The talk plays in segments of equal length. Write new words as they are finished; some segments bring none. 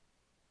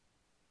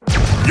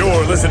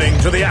You're listening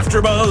to the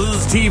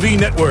AfterBuzz TV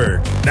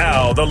network,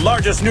 now the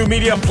largest new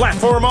media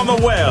platform on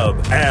the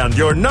web, and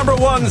your number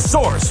one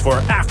source for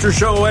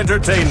after-show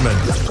entertainment.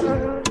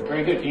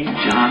 Very good, Dean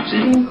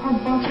Johnson.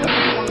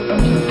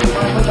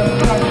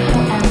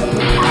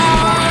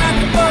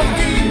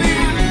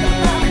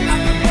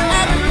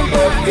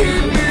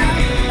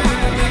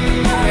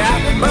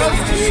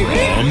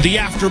 From the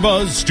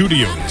AfterBuzz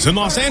Studios in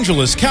Los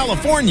Angeles,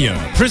 California,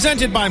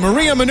 presented by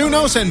Maria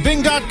Menounos and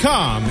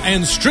Bing.com,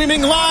 and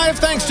streaming live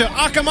thanks to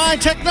Akamai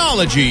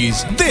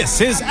Technologies, this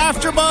is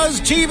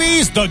AfterBuzz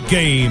TV's The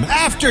Game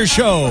After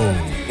Show.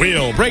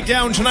 We'll break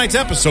down tonight's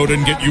episode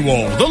and get you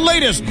all the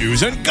latest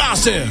news and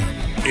gossip.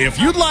 If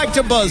you'd like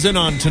to buzz in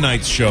on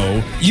tonight's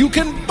show, you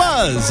can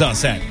buzz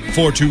us at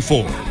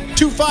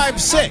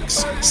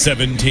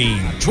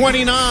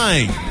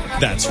 424-256-1729.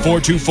 That's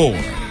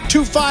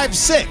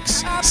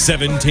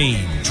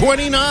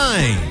 424-256-1729.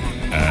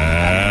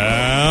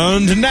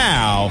 And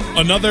now,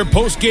 another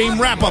post-game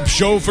wrap-up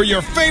show for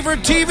your favorite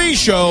TV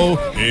show.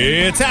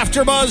 It's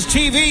AfterBuzz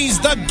TV's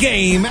The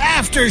Game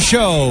After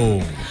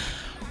Show.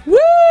 Woo!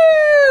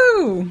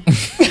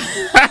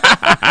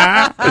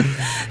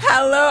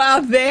 Hello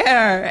out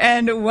there,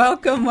 and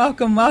welcome to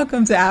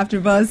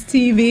AfterBuzz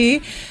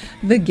TV,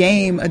 The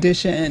Game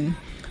Edition.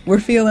 We're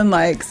feeling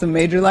like some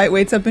major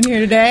lightweights up in here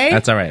today.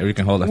 That's all right. We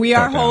can hold it. We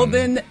are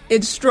holding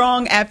it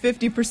strong at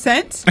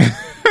 50%.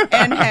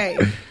 And hey,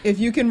 if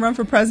you can run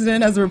for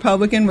president as a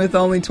Republican with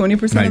only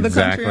 20% of the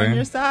country on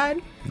your side,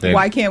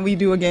 why can't we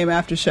do a game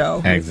after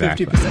show with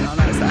 50% on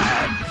our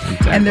side?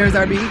 Exactly. And there's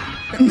our beat.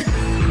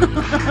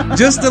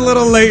 Just a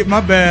little late, my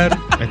bad.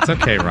 It's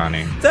okay,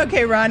 Ronnie. It's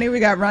okay, Ronnie. We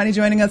got Ronnie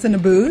joining us in the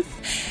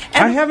booth.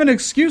 And I have an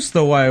excuse,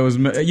 though, why it was...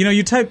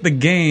 you type the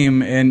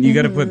game, and you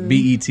got to put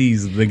BET's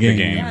the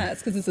game. Yes,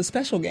 because it's a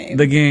special game.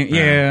 The game,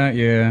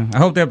 yeah. I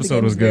hope the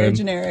episode was good. Very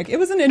generic. It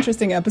was an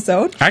interesting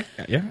episode.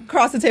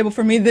 Across the table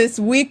for me this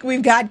week,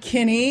 we've got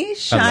Kenny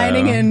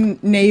shining in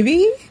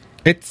navy.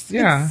 It's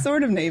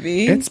sort of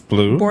navy. It's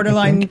blue.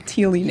 Borderline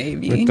tealy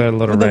navy. With the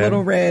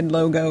little red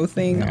logo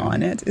thing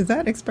on it. Is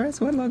that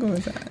Express? What logo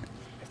is that?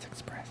 It's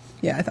Express.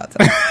 Yeah, I thought so.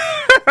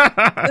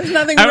 There's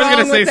nothing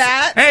wrong with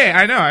that. Hey,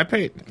 I know. I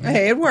paid.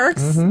 Hey, it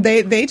works.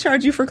 Mm-hmm. They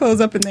charge you for clothes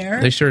up in there.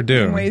 They sure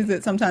do. In ways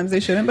that sometimes they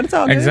shouldn't, but it's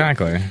all good.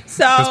 Exactly.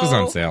 So this was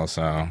on sale,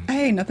 so.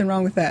 Hey, nothing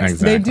wrong with that.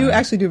 Exactly. They do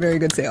actually do very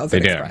good sales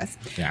at Express.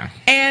 Yeah.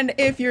 And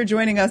if you're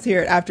joining us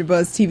here at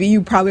AfterBuzz TV,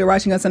 you probably are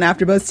watching us on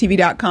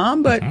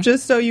AfterBuzzTV.com, but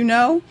just so you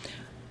know,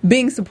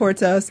 Bing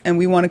supports us, and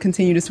we want to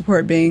continue to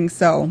support Bing.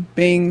 So,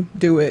 Bing,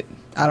 do it.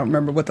 I don't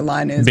remember what the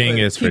line is. Bing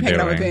is for doing. Keep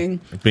hanging out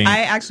with Bing.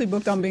 I actually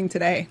booked on Bing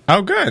today.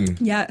 Oh, good.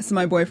 Yeah, so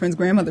my boyfriend's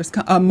grandmother's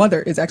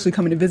mother is actually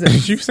coming to visit.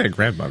 Did you say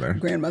grandmother?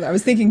 Grandmother. I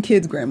was thinking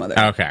kid's grandmother.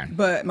 Okay.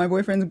 But my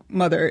boyfriend's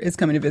mother is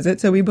coming to visit,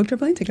 so we booked her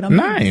plane ticket on Bing.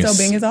 Nice. So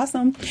Bing is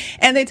awesome.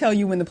 And they tell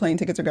you when the plane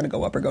tickets are going to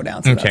go up or go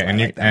down. So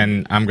okay,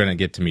 and I'm going to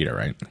get to meet her,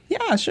 right?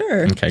 Yeah,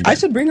 sure. Okay, good. I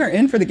should bring her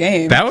in for the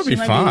game. That would be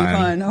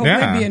fun. Hopefully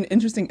it'd be an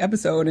interesting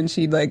episode, and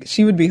she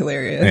would be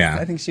hilarious. Yeah.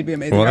 I think she'd be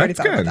amazing. Well, I already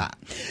thought about that.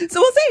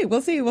 So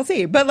we'll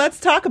see. But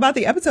let's talk about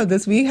the episode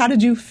this week. How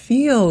did you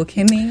feel,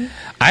 Kenny?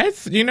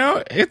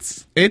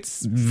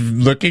 It's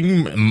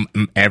looking,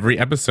 every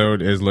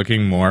episode is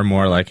looking more and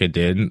more like it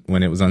did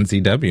when it was on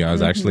CW. I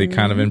was actually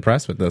kind of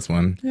impressed with this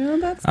one. Yeah,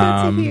 that's good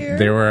to hear.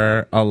 There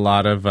were a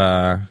lot of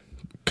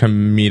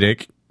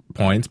comedic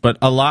points, but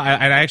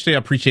I actually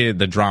appreciated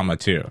the drama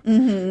too.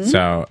 Mm-hmm.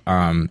 So,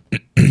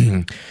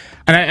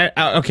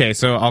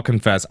 so I'll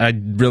confess, I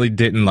really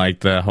didn't like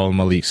the whole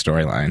Malik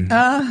storyline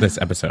this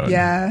episode.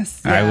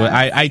 Yes.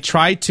 I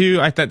tried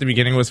to. I thought the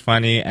beginning was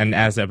funny, and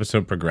as the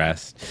episode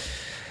progressed,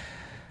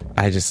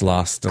 I just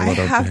lost a little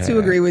bit. I have to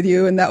agree with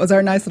you, and that was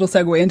our nice little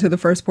segue into the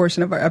first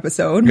portion of our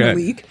episode. Good.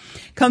 Malik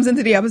comes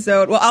into the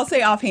episode. Well, I'll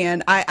say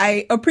offhand,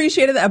 I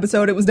appreciated the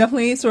episode. It was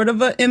definitely sort of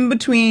an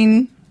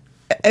in-between.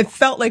 It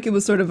felt like it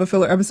was sort of a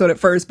filler episode at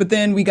first, but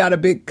then we got a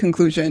big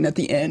conclusion at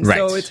the end. Right.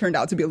 So it turned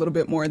out to be a little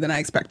bit more than I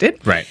expected.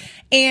 Right.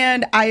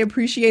 And I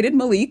appreciated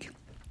Malik.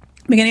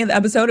 Beginning of the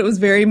episode, it was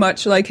very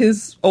much like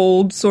his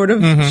old sort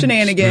of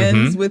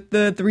shenanigans with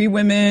the three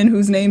women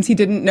whose names he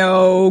didn't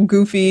know,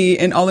 Goofy,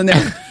 and all in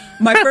there.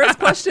 My first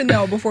question,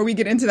 though, before we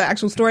get into the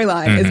actual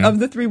storyline, is of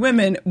the three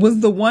women,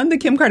 was the one the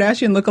Kim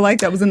Kardashian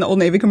lookalike that was in the Old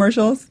Navy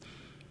commercials?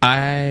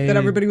 That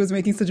everybody was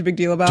making such a big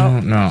deal about?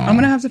 Don't know. I'm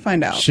going to have to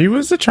find out. She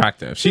was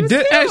attractive. She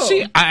did.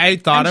 I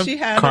thought of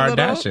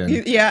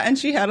Kardashian. And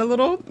she had a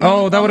little.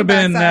 Oh, that would have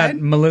been that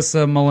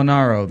Melissa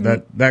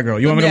Molinaro, that girl.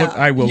 You want me to look?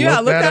 I will. Yeah,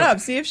 look that up.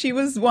 See if she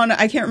was one.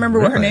 I can't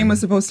remember what her name was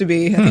supposed to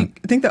be. I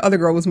think the other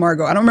girl was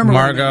Margot. I don't remember.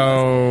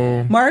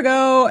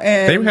 Margot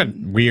and they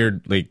had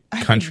weird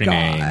country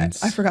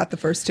names. I forgot the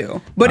first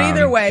two. But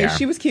either way,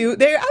 she was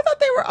cute. I thought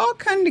they were all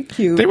kind of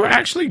cute. They were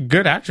actually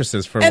good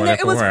actresses for what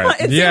it was fun.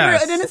 It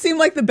didn't seem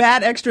like the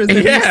bad extras that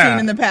we've seen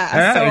in the past.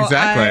 Yeah, so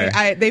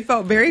exactly. They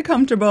felt very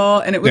comfortable,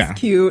 and it was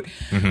cute.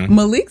 Mm-hmm.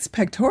 Malik's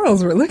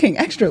pectorals were looking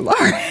extra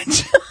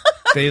large.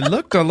 They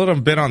looked a little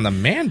bit on the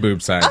man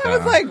boob side. I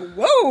was like,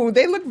 whoa,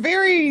 they look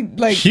very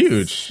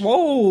huge,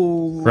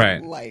 swole,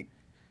 right?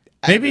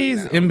 Maybe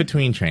he's in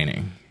between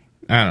training.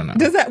 I don't know.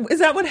 Is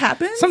that what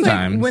happens?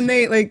 Sometimes. Like, when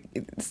they like.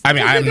 I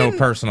mean, I am no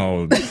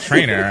personal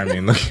trainer. I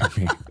mean, look at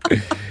me.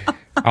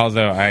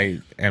 Although I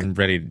am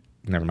ready.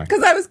 Never mind.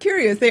 Because I was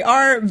curious. They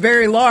are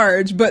very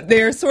large, but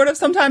they're sort of,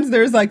 sometimes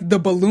there's like the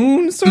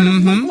balloon sort of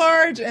look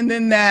large, and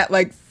then that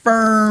like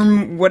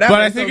firm whatever.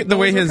 But I think the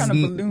way his kind of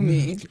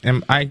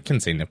balloomy. I can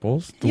say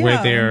nipples. The way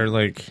they're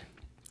like,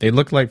 they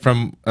look like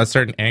from a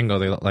certain angle,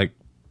 they look like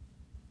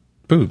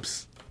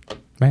boobs.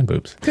 Man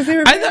boobs. Because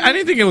I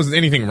didn't think it was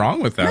anything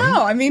wrong with them.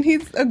 No, I mean,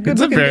 he's a good.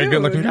 He's a very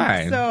good looking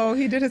guy. So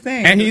he did his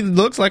thing, and he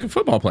looks like a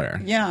football player.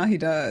 Yeah, he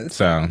does.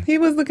 So he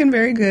was looking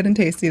very good and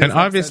tasty. And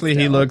obviously,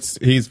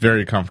 he's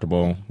very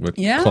comfortable with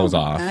clothes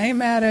off. I ain't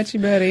mad at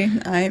you, buddy.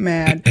 I ain't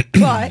mad.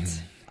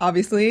 But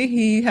obviously,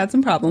 he had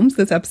some problems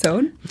this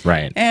episode,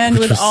 right? And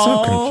which was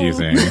so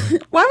confusing.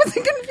 Why was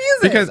it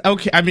confusing? Because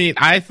I mean,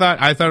 I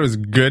thought it was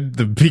good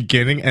the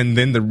beginning, and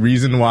then the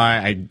reason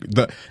why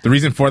the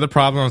reason for the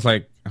problem was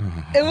like.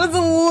 Oh. It was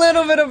a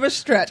little bit of a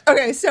stretch.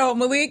 Okay, so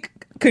Malik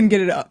couldn't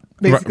get it up,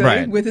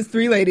 basically, with his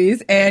 3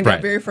 ladies, and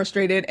got very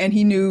frustrated, and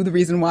he knew the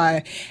reason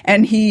why.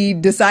 And he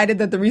decided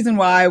that the reason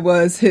why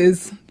was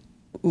his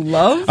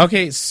love.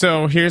 Okay,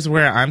 so here's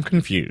where I'm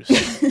confused.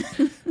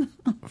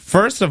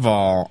 First of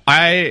all,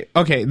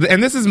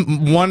 and this is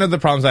one of the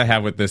problems I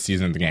have with this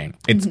season of the game.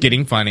 It's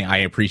getting funny. I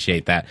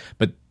appreciate that.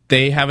 But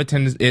they have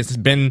it's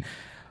been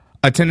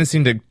a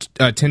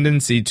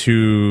tendency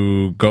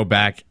to go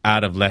back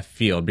out of left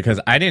field, because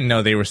I didn't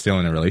know they were still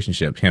in a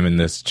relationship, him and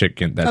this chick.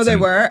 They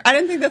were? I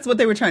didn't think that's what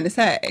they were trying to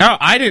say. Oh,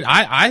 I did.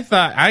 I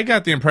thought, I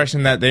got the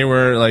impression that they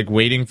were like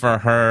waiting for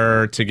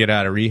her to get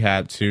out of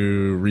rehab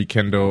to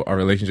rekindle a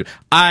relationship.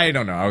 I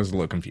don't know. I was a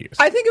little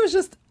confused. I think it was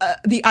just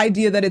the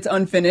idea that it's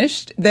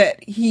unfinished,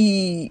 that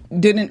he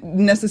didn't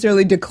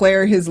necessarily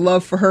declare his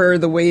love for her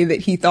the way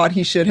that he thought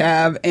he should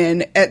have.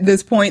 And at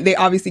this point, they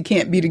obviously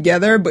can't be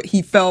together, but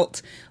he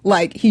felt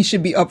like he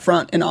should be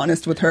upfront and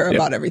honest with her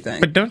about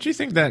everything. But don't you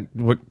think that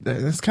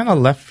that's kind of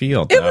left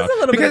field? Though? It was a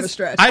little bit of a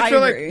stretch. I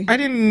feel like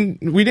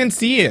we didn't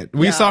see it.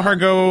 We saw her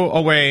go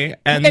away,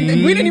 and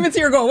we didn't even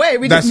see her go away.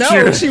 We just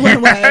know she went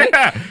away.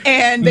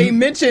 And they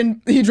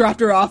mentioned he dropped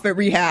her off at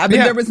rehab,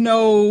 and there was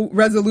no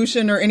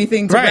resolution or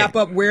anything to wrap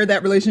up where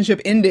that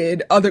relationship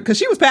ended, because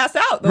she was passed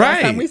out the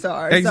last time we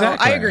saw her.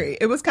 Exactly. So I agree.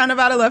 It was kind of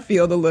out of left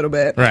field a little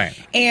bit. Right.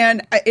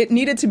 And it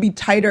needed to be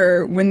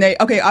tighter when they.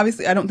 Okay,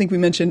 obviously, I don't think we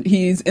mentioned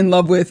he's in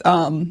love with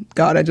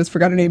God, I just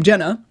forgot her name,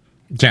 Jenna,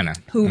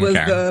 who was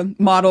the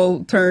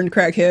model turned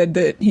crackhead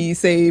that he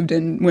saved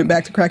and went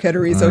back to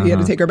crackheadery, so he had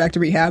to take her back to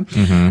rehab.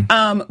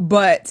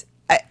 But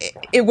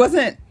it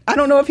wasn't, I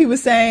don't know if he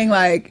was saying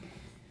like,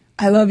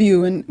 I love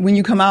you, and when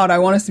you come out, I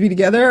want us to be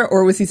together,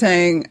 or was he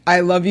saying,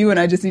 I love you, and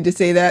I just need to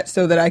say that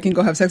so that I can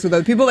go have sex with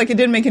other people? Like, it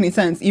didn't make any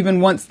sense,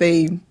 even once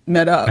they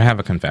met up. I have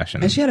a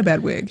confession. And she had a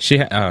bad wig. She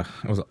had,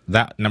 it was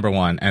that, number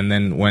one, and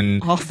then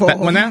when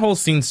that whole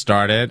scene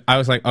started, I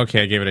was like,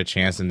 okay, I gave it a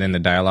chance, and then the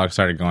dialogue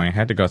started going. I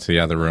had to go to the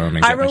other room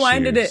and get my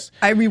shoes.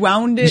 I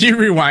rewound it. You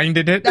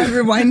rewinded it? I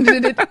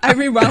rewinded it. I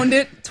rewound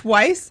it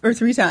twice or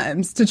 3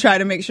 times to try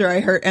to make sure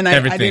I heard, and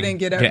I didn't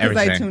get it because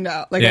I tuned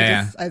out. Like,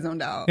 I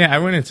zoned out. Yeah, I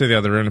went into the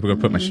other room to go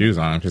put my shoes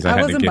on because I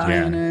had to get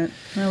here.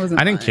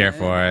 I didn't care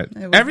for it.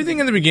 Everything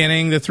in the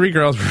beginning, the 3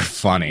 girls were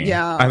funny.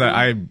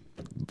 Yeah.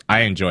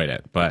 I enjoyed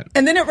it, but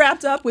and then it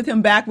wrapped up with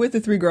him back with the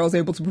 3 girls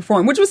able to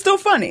perform, which was still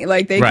funny.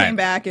 Like they came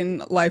back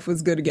and life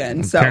was good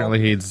again. So apparently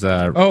he's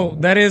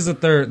that is a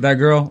third. That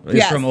girl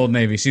is from Old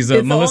Navy. She's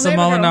Melissa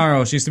Molinaro.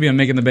 Girl. She used to be on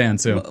Making the Band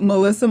too.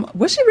 Melissa,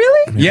 was she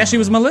really? Yeah, she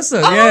was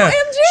Melissa. Oh, yeah,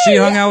 MG. She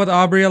hung out with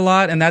Aubrey a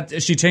lot, and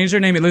that she changed her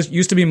name. It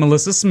used to be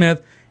Melissa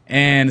Smith.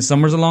 And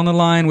somewhere's along the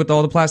line with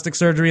all the plastic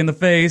surgery in the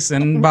face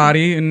and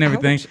body and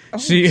everything.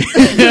 She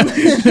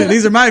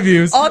these are my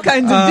views. All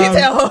kinds of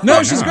detail.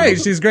 No, she's great.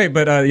 She's great.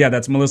 But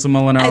that's Melissa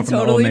Molinaro from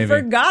the Old Navy. I totally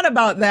forgot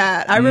about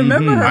that. I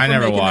remember her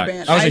from Making the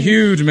Band. I was a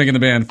huge Making the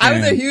Band fan. I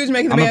was a huge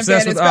Making the Band fan. I'm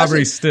obsessed with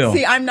Aubrey still.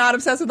 See, I'm not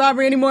obsessed with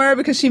Aubrey anymore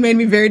because she made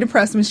me very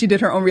depressed when she did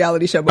her own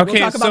reality show. But we'll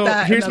talk about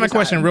that. Here's my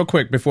question real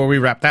quick before we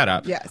wrap that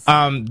up. Yes.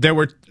 There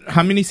were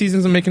how many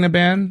seasons of Making the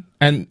Band?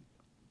 And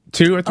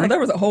 2 or 3? Oh, there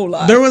was a whole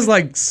lot. There was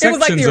like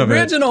sections of it. It was like the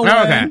original one.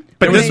 Oh, okay.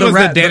 But this was the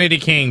Danity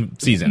Kane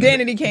season.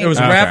 Danity Kane. There was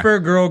a rapper,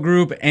 girl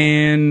group,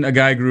 and a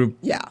guy group.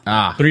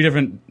 Yeah. 3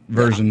 different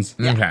versions.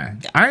 Yeah. Okay.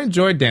 I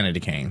enjoyed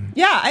Danity Kane.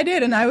 Yeah, I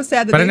did, and I was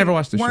sad that I never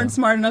watched the weren't show.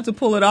 Smart enough to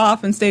pull it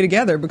off and stay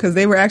together because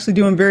they were actually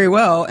doing very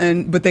well,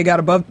 but they got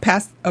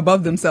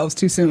above themselves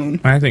too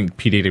soon. I think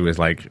P. Diddy was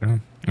like,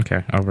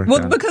 okay, over.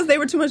 Well, because they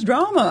were too much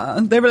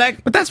drama. They were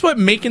like, but that's what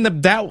making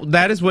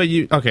that is what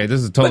you. Okay,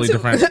 this is totally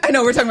different. I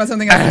know we're talking about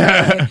something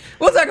else.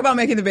 We'll talk about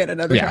Making the Band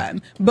another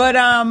time. But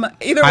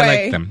either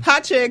way,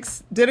 hot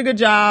chicks did a good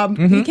job.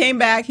 He came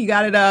back. He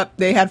got it up.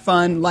 They had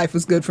fun. Life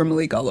was good for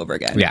Malik all over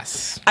again.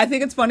 Yes. I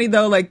think it's funny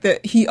though, like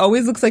that he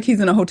always looks like he's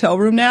in a hotel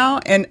room now,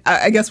 and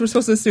I guess we're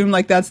supposed to assume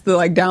like that's the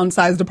like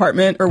downsized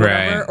apartment or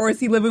whatever, right. Or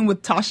is he living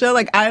with Tasha?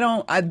 Like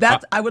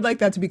I would like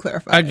that to be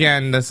clarified.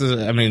 Again,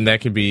 that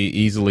could be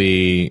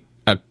easily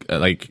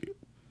like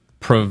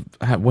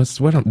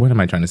what am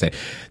I trying to say?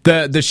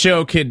 The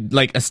show could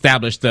like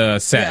establish the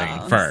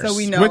setting first, so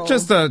we know with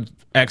just the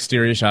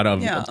exterior shot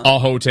of a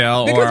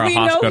hotel or a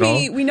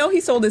hospital. We know he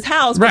sold his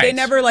house, but they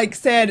never like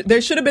said.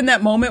 There should have been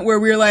that moment where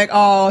we were like,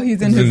 "Oh,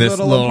 he's in his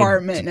little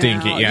apartment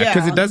stinky, now."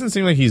 because it doesn't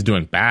seem like he's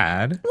doing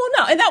bad. Well,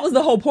 no, and that was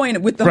the whole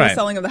point with the whole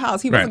selling of the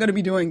house. He wasn't going to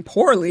be doing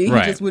poorly. He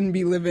just wouldn't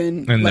be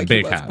living in like the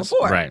big he was house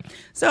before. Right.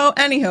 So,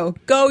 anyhow,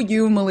 go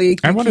you, Malik.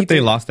 I wonder if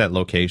they lost that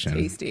location.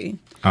 Tasty.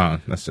 Oh,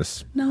 that's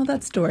just that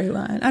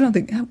storyline. I don't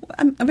think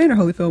Evander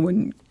Holyfield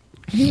wouldn't.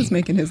 He was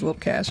making his little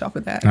cash off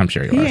of that. I'm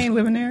sure he was. He ain't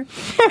living there.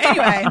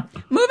 Anyway,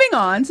 moving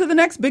on. So the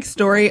next big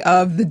story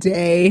of the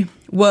day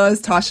was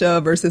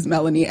Tasha versus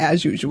Melanie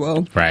as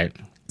usual. Right.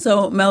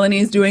 So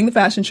Melanie's doing the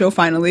fashion show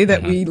finally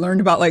that we learned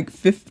about like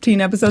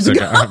 15 episodes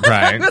ago.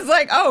 Right. I was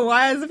like, oh,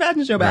 why is the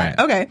fashion show back?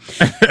 Right. Okay.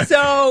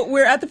 So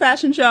we're at the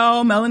fashion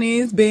show.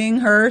 Melanie's being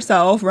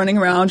herself, running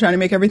around, trying to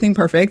make everything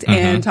perfect.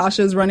 And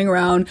Tasha's running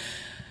around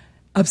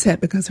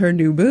upset because her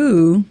new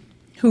boo,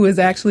 who is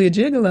actually a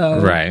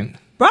gigolo. Right.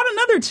 Brought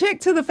another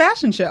chick to the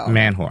fashion show.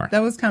 Man whore.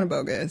 That was kind of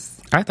bogus.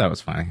 I thought it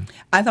was funny.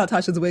 I thought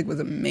Tasha's wig was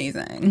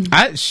amazing.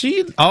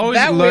 She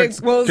always looks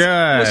good.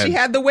 Well, she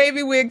had the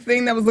wavy wig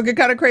thing that was looking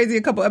kind of crazy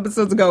a couple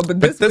episodes ago, but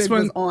this wig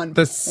was on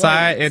the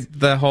side,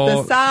 the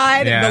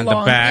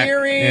long back,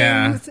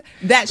 earrings,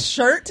 that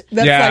shirt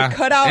that's like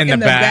cut out in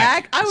the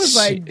back. I was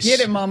like,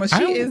 get it, mama.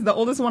 She is the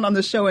oldest one on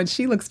the show, and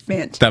she looks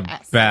fantastic.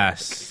 The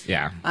best.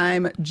 Yeah.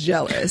 I'm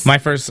jealous. My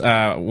first,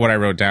 what I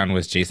wrote down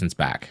was Jason's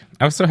back.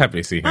 I was so happy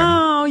to see him.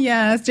 Oh,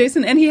 yes.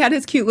 Jason, and he had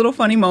his cute little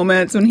funny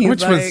moments when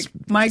he's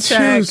Mike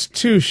check.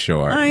 Too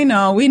short. I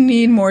know. We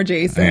need more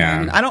Jason.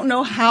 Yeah. I don't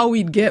know how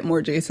we'd get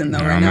more Jason, though,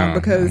 now.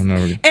 Because,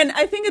 and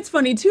I think it's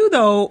funny, too,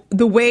 though,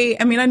 the way,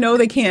 I mean, I know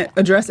they can't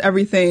address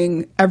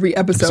everything every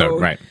episode.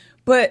 Right.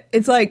 But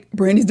it's like,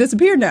 Brandy's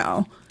disappeared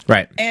now.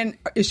 Right. And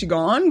is she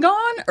gone?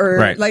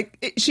 Or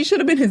like she should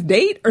have been his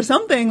date or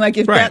something. Like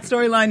if that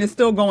storyline is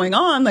still going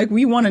on, like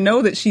we want to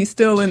know that she's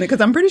still in it. Because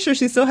I'm pretty sure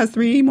she still has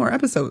 3 more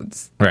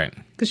episodes. Right.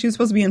 Because she was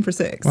supposed to be in for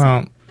 6.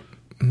 Well,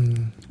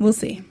 we'll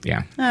see.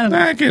 Yeah. I don't know.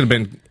 That could have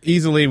been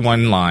easily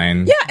one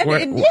line. Yeah.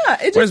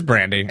 Where's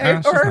Brandy?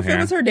 Or if it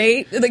was her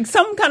date. Like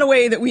some kind of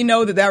way that we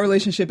know that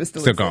relationship is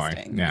still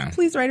existing. Going. Yeah.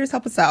 Please, writers,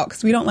 help us out.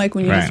 Because we don't like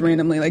when you just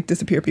randomly like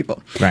disappear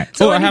people. Right.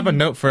 So I have a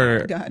note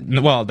for... Go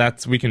ahead. Well,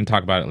 we can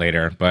talk about it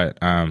later, but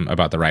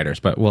about the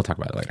writers, but we'll talk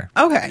about it later.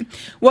 Okay.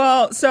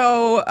 Well,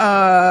 so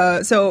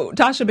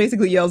Tasha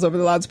basically yells over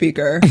the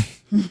loudspeaker,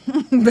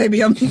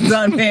 "Baby, I'm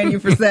done paying you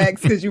for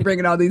sex because you're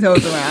bringing all these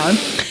hoes around."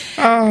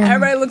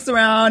 Everybody looks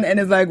around and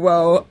is like,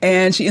 whoa.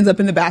 And she ends up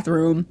in the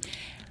bathroom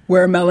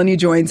where Melanie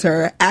joins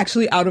her,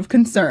 actually out of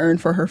concern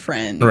for her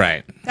friend.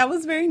 Right. That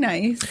was very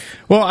nice.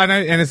 Well, and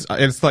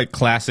it's like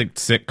classic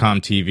sitcom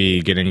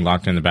TV, getting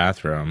locked in the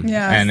bathroom.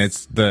 Yeah. And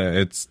it's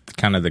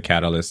kind of the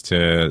catalyst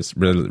to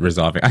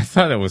resolving. I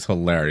thought it was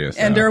hilarious.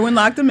 And Derwin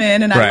locked them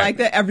in, and I like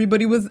that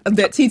everybody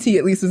that TT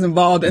at least was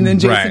involved, and then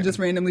Jason just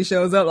randomly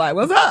shows up like,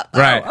 "What's up?"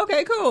 Right. Oh,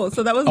 okay, cool.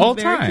 So that was all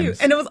very times.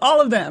 cute. And it was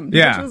all of them,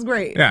 which was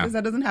great. Because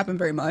that doesn't happen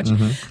very much.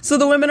 So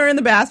the women are in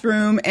the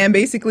bathroom, and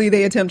basically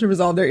they attempt to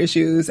resolve their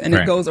issues, and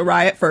it goes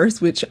awry at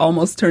first, which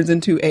almost turns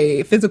into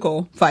a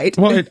physical fight.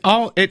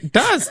 Well, it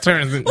does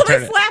turn into... Well,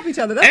 they slap each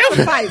other. That's not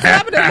a fight.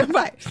 Slapping is a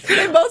fight.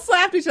 They both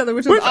slapped each other,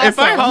 which was awesome. If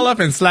I haul up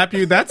and slap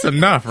you, that's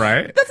enough,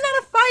 right? That's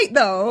not a fight,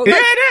 though. Yeah,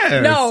 it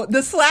is. No,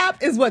 the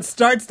slap is what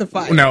starts the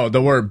fight. No,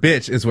 the word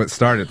bitch is what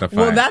started the fight.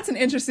 Well, that's an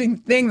interesting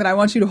thing that I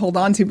want you to hold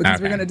on to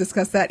because we're going to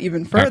discuss that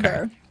even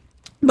further. Okay.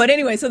 But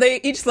anyway, so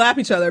they each slap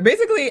each other.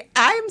 Basically,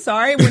 I'm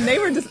sorry, when they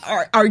were just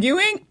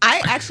arguing,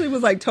 I actually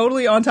was like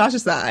totally on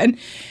Tasha's side.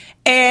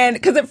 And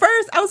because at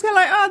first I was kind of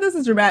like, oh, this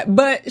is dramatic.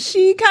 But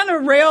she kind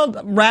of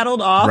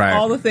rattled off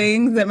all the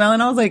things that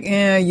Melanie, I was like,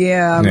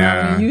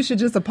 Melanie, you should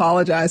just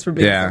apologize for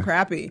being so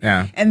crappy.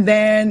 Yeah. And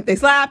then they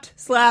slapped,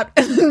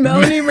 and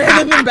Melanie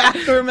ran in the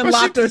bathroom and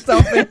locked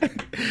herself in.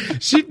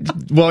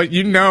 Well,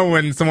 you know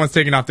when someone's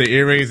taking off the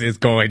earrings, it's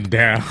going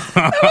down.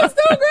 That was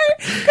so great.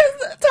 Because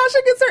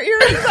Tasha gets her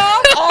earrings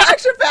off all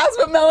extra fast,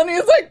 but Melanie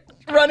is like,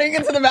 running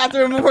into the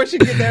bathroom before she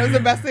gets there. It was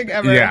the best thing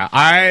ever. Yeah,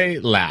 I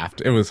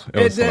laughed. It was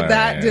hilarious.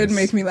 That did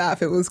make me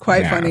laugh. It was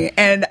quite funny.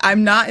 And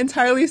I'm not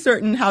entirely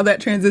certain how that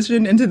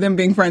transitioned into them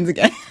being friends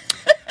again.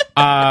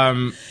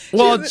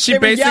 Well, she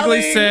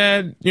basically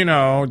said,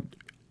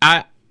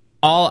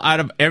 out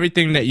of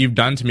everything that you've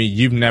done to me,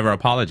 you've never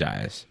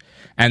apologized.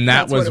 And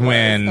that's was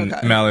when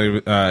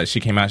Melly,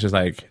 she came out, she was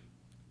like,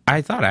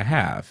 I thought I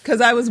have.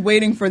 Because I was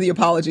waiting for the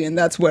apology, and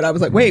that's what I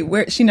was like, wait,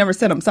 where? She never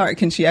said I'm sorry.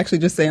 Can she actually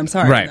just say I'm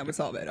sorry? Right. And that would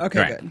solve it.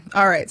 Okay, good.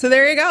 All right. So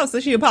there you go. So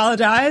she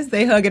apologized.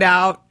 They hug it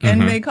out,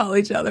 and they call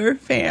each other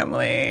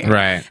family.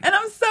 Right. And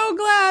I'm so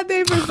glad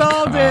they've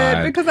resolved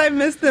it because I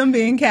miss them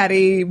being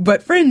catty,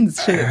 but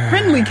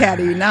friendly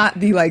catty, not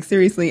the like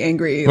seriously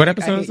angry. What like,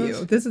 episode is this?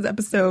 This is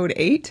episode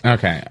 8.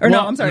 Okay. Or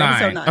no, I'm sorry, 9.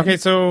 episode 9. Okay,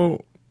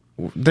 so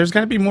there's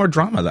got to be more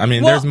drama. I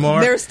mean, Well, there's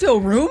more. There's still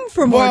room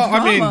for more drama.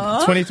 I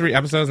mean, 23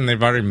 episodes and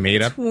they've already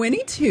made up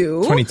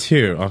 22.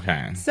 22.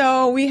 Okay.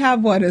 So we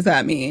have, what does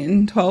that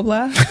mean? 12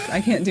 left?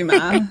 I can't do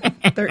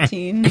math.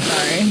 13.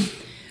 Sorry.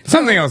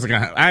 Something else.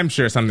 I'm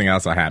sure something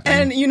else will happen.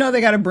 And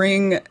they got to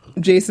bring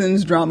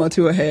Jason's drama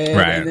to a head,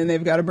 Right. and then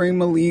they've got to bring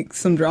Malik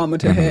some drama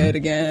to head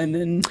again.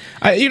 And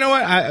you know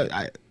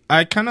what?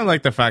 I kind of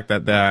like the fact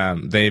that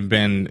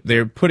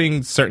they're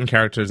putting certain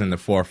characters in the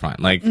forefront.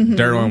 Like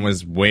Derwin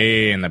was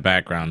way in the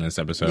background this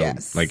episode.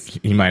 Yes. Like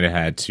he might have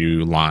had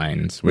 2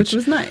 lines, which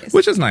was nice.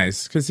 Which is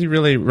nice because he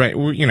really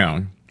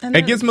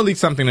it gives Malik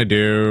something to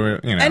do.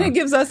 And it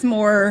gives us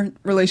more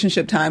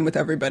relationship time with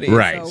everybody.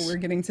 Right. So we're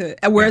getting to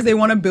whereas they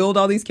want to build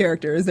all these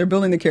characters, they're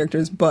building the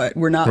characters, but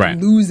we're not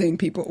losing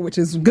people, which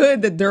is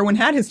good that Derwin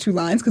had his 2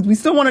 lines because we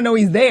still want to know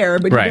he's there,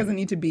 but he doesn't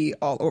need to be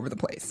all over the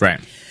place. Right.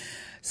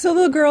 So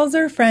the girls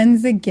are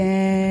friends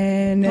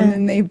again, and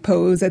then they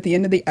pose at the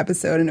end of the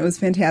episode, and it was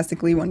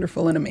fantastically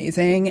wonderful and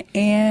amazing.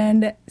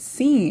 And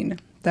scene.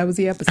 That was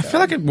the episode. I feel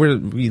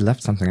like we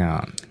left something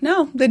out.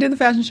 No, they did the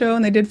fashion show,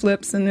 and they did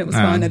flips, and it was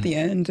fun at the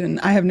end. And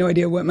I have no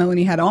idea what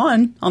Melanie had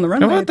on the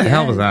runway. What the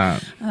hell was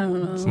that? I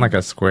don't know. It's like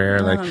a square.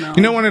 I Like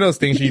don't know. one of those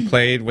things you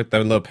played with the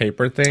little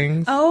paper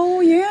things? Oh,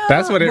 yeah.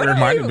 That's what it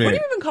reminded me. What do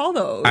you even call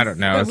those? I don't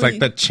know. It's like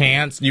the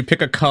chance. You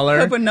pick a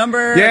color. Put a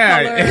number,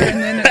 Yeah. color,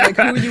 and then like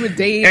who you would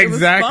date. Exactly. It was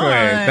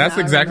fun. That's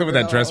I exactly what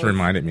remember that dress those.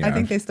 reminded me of. I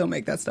think they still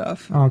make that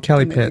stuff. Oh,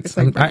 Kelly Maybe Pitts. it's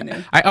like brand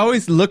new. I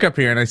always look up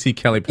here and I see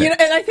Kelly Pitts.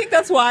 And I think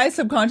that's why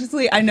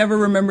subconsciously I never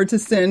remembered to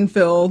send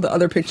Phil the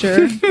other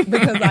picture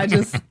because I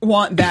just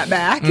want that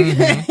back.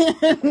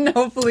 And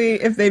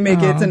hopefully if they make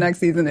it to next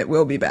season, it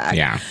will be back.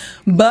 Yeah.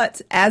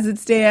 But as it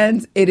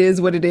stands, it is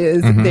what it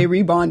is. They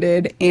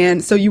rebonded.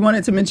 And so you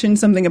wanted to mention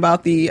something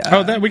about the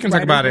we can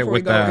talk about it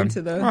with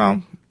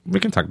the... we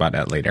can talk about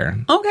that later.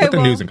 Okay, with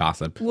the news and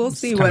gossip. We'll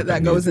see what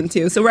that goes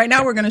into. So right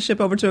now we're going to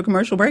ship over to a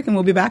commercial break and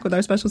we'll be back with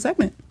our special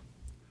segment.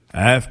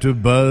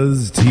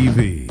 AfterBuzz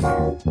TV.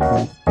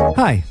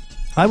 Hi,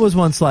 I was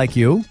once like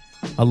you,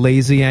 a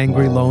lazy,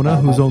 angry loner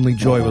whose only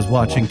joy was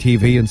watching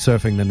TV and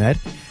surfing the net.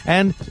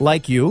 And,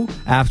 like you,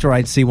 after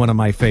I'd see one of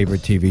my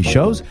favorite TV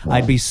shows,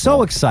 I'd be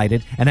so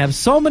excited and have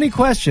so many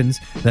questions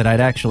that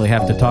I'd actually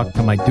have to talk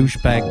to my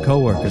douchebag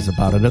coworkers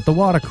about it at the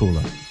water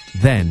cooler.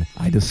 Then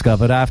I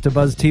discovered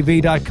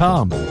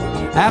AfterBuzzTV.com.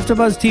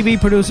 AfterBuzz TV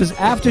produces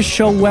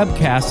after-show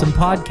webcasts and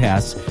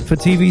podcasts for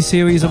TV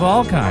series of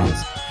all kinds,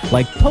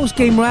 like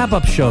post-game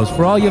wrap-up shows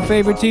for all your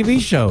favorite TV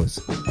shows.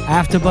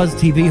 AfterBuzz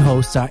TV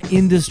hosts are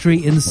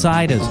industry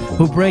insiders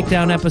who break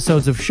down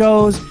episodes of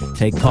shows,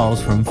 take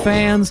calls from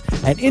fans,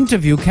 and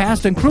interview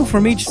cast and crew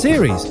from each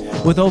series,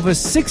 with over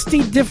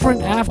 60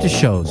 different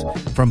after-shows,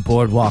 from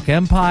Boardwalk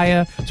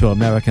Empire to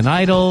American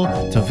Idol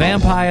to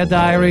Vampire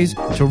Diaries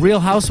to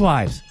Real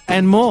Housewives,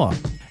 and more.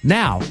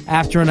 Now,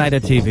 after a night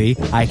of TV,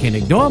 I can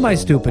ignore my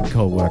stupid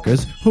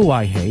coworkers, who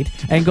I hate,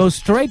 and go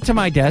straight to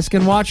my desk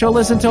and watch or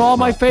listen to all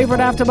my favorite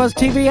AfterBuzz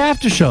TV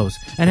after shows,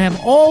 and have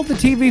all the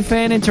TV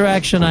fan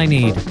interaction I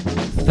need.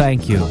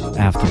 Thank you,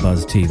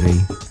 AfterBuzz TV.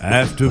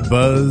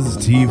 AfterBuzz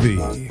TV.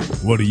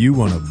 What do you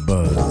want to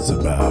buzz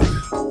about?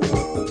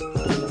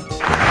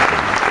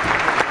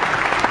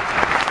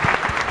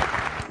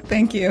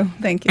 Thank you.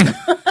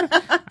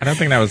 I don't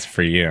think that was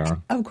for you.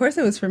 Of course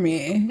it was for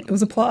me. It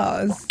was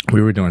applause.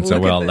 We were doing so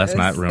Look well. at Let's this.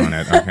 not ruin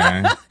it,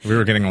 okay? We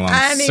were getting along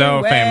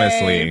so Anyway,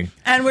 famously.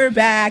 And we're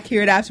back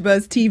here at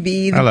AfterBuzz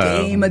TV, the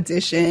Hello. game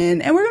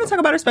edition. And we're going to talk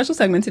about our special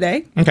segment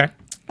today. Okay.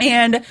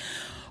 And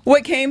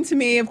what came to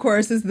me, of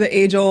course, is the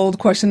age-old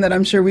question that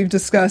I'm sure we've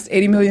discussed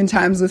 80 million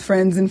times with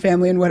friends and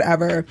family and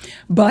whatever.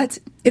 But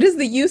it is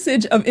the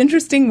usage of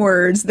interesting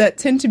words that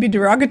tend to be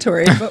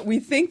derogatory, but we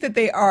think that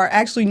they are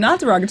actually not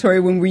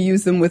derogatory when we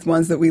use them with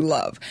ones that we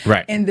love.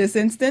 Right. In this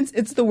instance,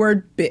 it's the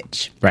word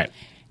bitch. Right.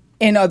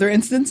 In other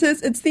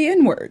instances, it's the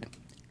N-word.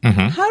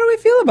 Mm-hmm. How do we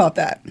feel about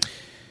that?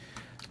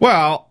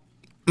 Well,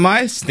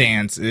 my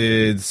stance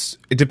is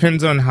it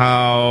depends on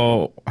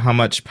how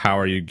much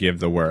power you give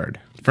the word.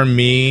 For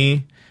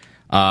me,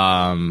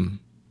 I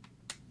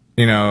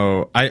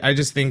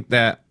just think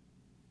that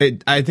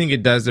I think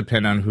it does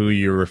depend on who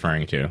you're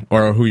referring to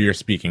or who you're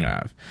speaking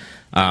of.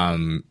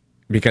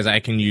 Because I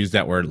can use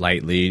that word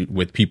lightly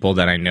with people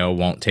that I know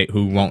won't take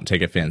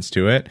offense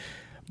to it.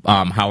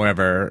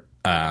 However,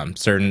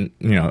 certain,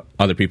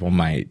 other people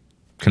might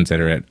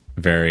consider it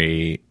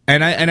very,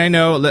 and I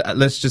know,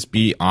 let's just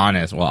be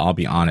honest. Well, I'll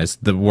be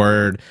honest. The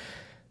word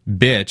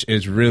bitch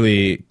is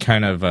really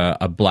kind of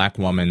a black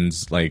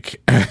woman's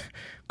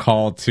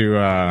call to,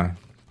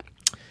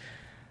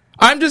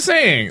 I'm just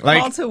saying,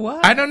 call to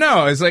what? I don't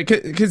know. It's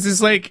because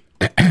it's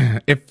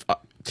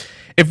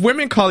if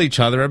women call each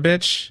other a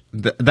bitch,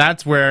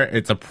 that's where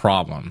it's a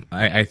problem.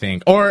 I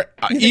think, or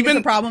You think even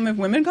it's a problem if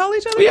women call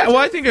each other? yeah. Well,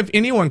 I think if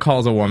anyone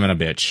calls a woman a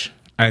bitch,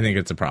 I think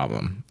it's a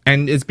problem,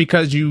 and it's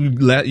because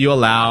you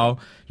allow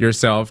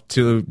yourself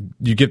to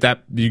you give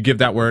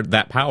that word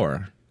that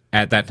power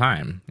at that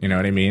time. You know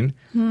what I mean?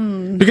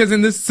 Because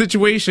in this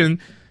situation,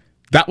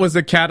 that was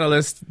the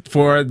catalyst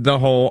for the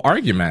whole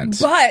argument.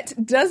 But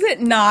does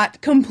it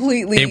not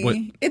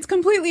completely... It's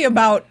completely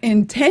about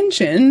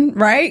intention,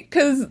 right?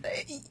 Because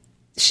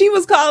she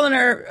was calling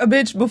her a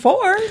bitch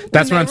before.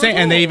 That's what I'm saying.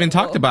 And they even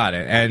talked about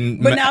it.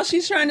 But now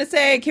she's trying to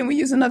say, can we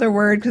use another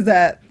word?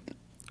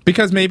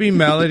 Because maybe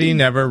Melody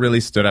never really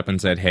stood up and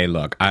said, hey,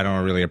 look, I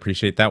don't really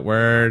appreciate that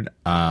word.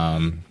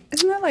 Isn't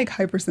that like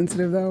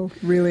hypersensitive, though,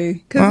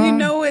 really? Because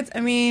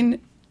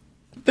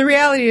the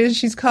reality is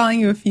she's calling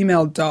you a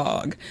female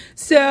dog.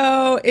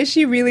 So is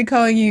she really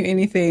calling you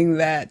anything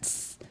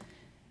that's...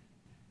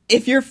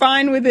 If you're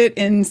fine with it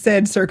in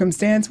said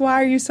circumstance, why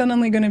are you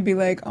suddenly going to be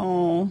like,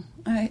 oh,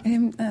 I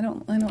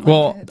don't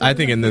well, like it. I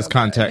think in this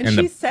context... And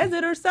she says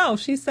it herself.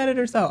 She said it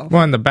herself.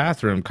 Well, in the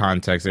bathroom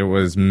context, it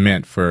was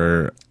meant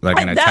for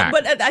an attack.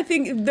 But I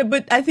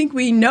think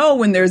we know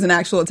when there's an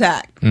actual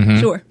attack. Mm-hmm.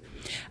 Sure.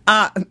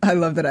 I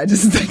love that I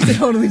just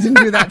totally didn't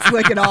do that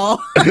slick at all.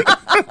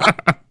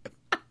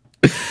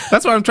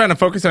 That's why I'm trying to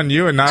focus on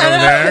you and not over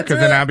there, because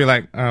then I'll be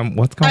like,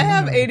 what's going on? I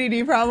have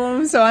ADD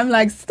problems, so I'm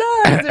like,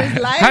 stars, there's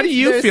lights, How do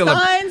you feel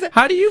about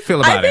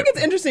it? I think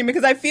it's interesting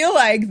because I feel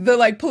like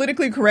the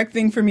politically correct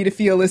thing for me to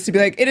feel is to be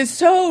like, it is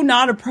so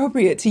not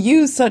appropriate to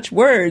use such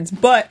words,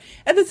 but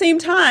at the same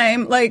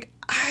time, I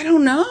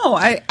don't know.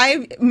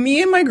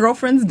 Me and my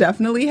girlfriends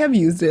definitely have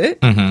used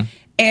it, mm-hmm.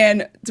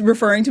 and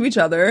referring to each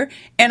other,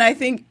 and I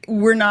think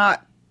we're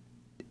not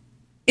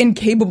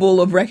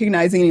incapable of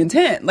recognizing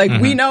intent.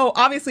 Mm-hmm. We know,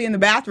 obviously, in the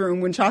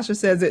bathroom when Shasha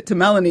says it to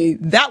Melanie,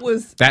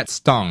 that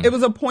stung. It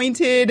was a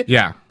pointed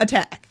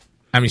attack.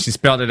 I mean, she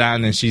spelled it out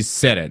and then she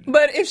said it.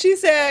 But if she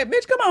said,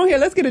 bitch, come on here,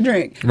 let's get a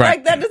drink.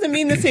 Right. That doesn't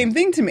mean the same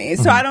thing to me.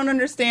 So I don't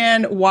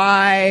understand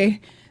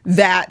why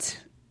that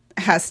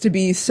has to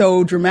be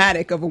so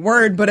dramatic of a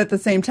word. But at the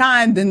same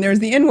time, then there's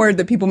the N-word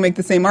that people make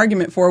the same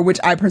argument for, which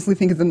I personally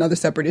think is another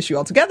separate issue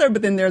altogether.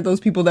 But then there are those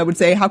people that would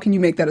say, how can you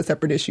make that a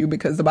separate issue?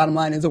 Because the bottom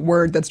line is a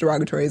word that's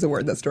derogatory is a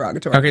word that's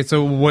derogatory. Okay,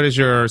 so what is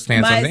your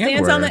stance on the N-word? My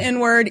stance on the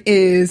N-word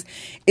is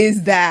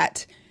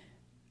that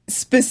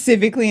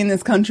specifically in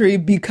this country,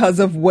 because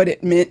of what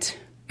it meant,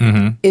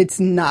 mm-hmm. it's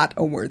not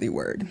a worthy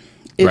word.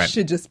 It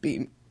should just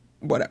be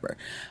whatever.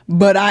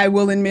 But I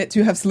will admit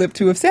to have slipped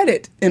to have said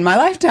it in my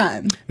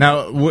lifetime.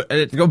 Now,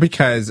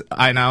 because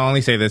I not only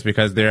say this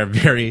because there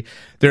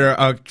are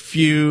a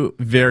few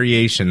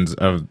variations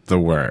of the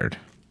word.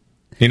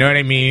 You know what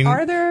I mean?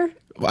 Are there?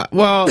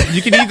 Well,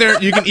 you can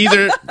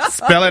either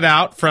spell it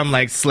out from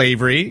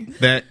slavery,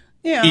 the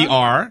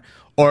ER,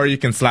 or you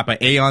can slap an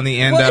A on the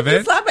end of it. If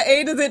you slap an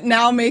A, does it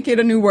now make it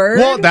a new word?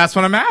 Well, that's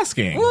what I'm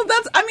asking. Well,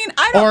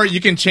 I don't... Or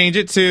you can change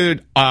it to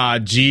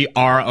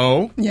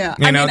GRO. Yeah.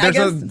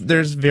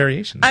 There's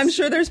variations. I'm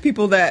sure there's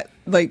people that,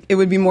 it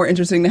would be more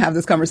interesting to have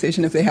this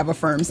conversation if they have a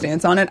firm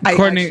stance on it.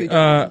 Courtney,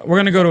 we're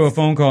going to go to a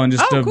phone call in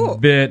just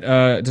bit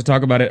to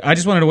talk about it. I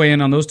just wanted to weigh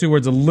in on those two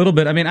words a little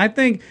bit. I mean, I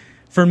think...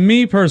 For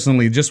me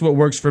personally, just what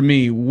works for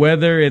me,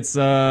 whether it's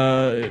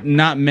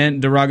not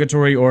meant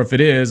derogatory or if it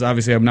is,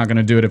 obviously I'm not going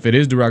to do it if it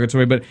is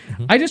derogatory, but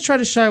I just try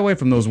to shy away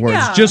from those words,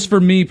 just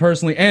for me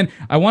personally. And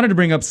I wanted to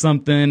bring up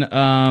something,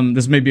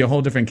 this may be a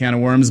whole different can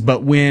of worms,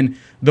 but when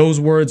those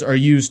words are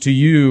used to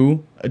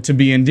you to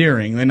be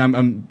endearing, and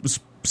I'm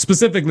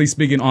specifically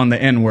speaking on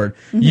the N-word,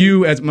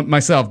 you as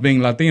myself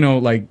being Latino,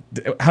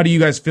 how do you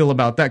guys feel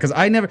about that? Because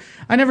I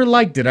never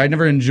liked it. I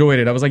never enjoyed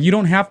it. I was like, you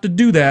don't have to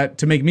do that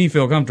to make me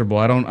feel comfortable.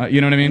 I don't,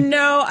 you know what I mean?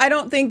 No, I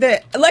don't think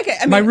that.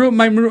 My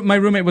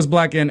roommate was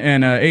black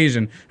and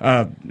Asian,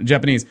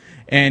 Japanese,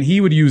 and he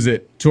would use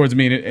it towards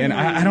me, and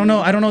I don't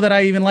know that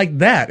I even like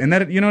that, and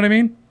that, you know what I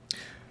mean?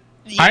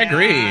 Yeah, I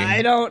agree.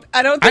 I don't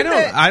think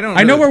that.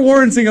 I know we're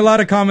warranting a lot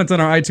of comments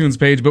on our iTunes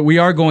page, but we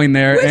are going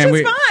there. Which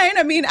is fine.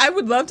 I mean, I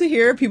would love to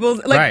hear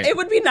people's... It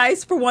would be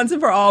nice for once and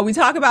for all. We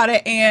talk about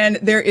it, and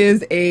there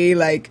is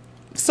a,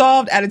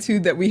 solved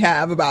attitude that we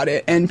have about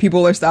it, and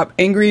people are stop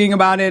angrying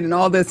about it and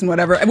all this and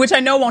whatever, which I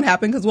know won't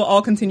happen because we'll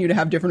all continue to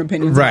have different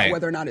opinions about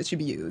whether or not it should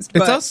be used.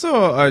 It's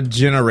also a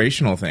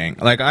generational thing.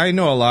 I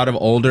know a lot of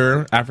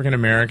older African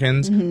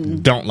Americans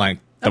don't like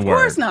the word. Of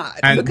course not.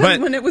 Because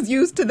when it was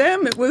used to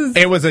them, it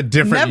was a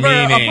different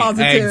never meaning. A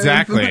positive.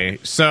 Exactly.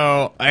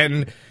 So,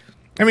 and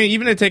I mean,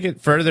 even to take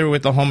it further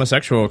with the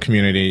homosexual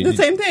community. The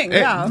same thing,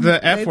 The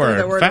F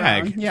word,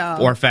 fag,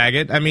 or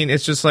faggot. I mean,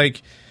 it's just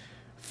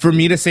for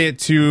me to say it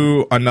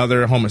to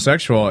another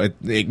homosexual,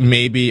 it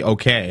may be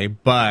okay.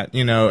 But,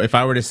 if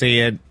I were to say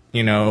it,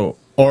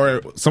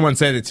 or someone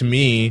said it to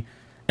me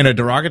in a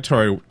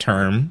derogatory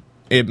term,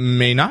 it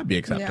may not be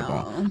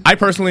acceptable. Yeah. I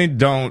personally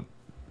don't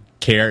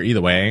care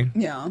either way.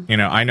 Yeah.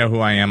 I know who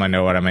I am. I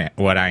know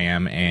what I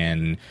am,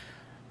 and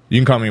you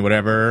can call me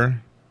whatever.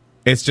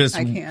 It's just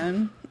I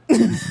can.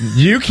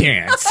 You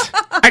can't.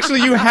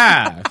 Actually, you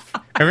have.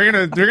 And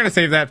we're gonna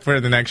save that for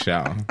the next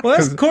show.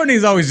 Well,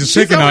 Courtney's always just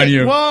picking on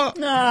you. Well,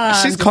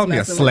 she's called me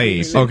a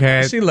slave.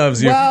 Okay, she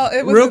loves you. Well,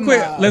 it was real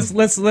quick.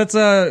 Let's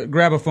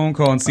grab a phone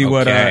call and see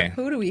what.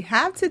 Who do we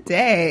have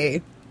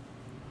today?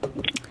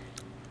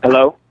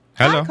 Hello.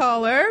 Hi,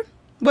 caller.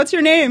 What's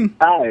your name?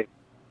 Hi.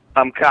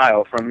 I'm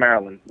Kyle from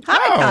Maryland.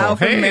 Hi, Kyle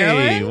from hey.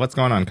 Maryland. What's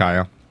going on,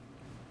 Kyle?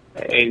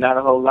 Hey, not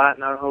a whole lot.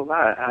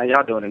 How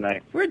y'all doing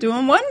tonight? We're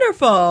doing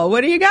wonderful.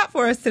 What do you got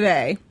for us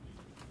today?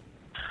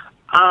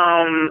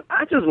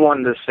 I just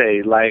wanted to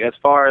say, like, as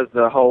far as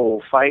the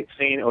whole fight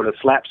scene or the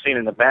slap scene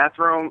in the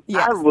bathroom,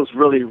 Yes. I was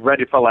really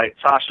ready for, like,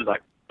 Tasha,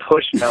 like,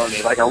 push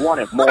Melanie. Like, I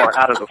wanted more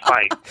out of the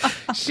fight.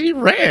 She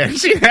ran.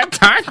 She had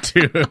time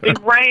to. It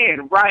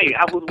ran, right.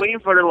 I was waiting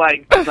for her to,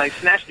 like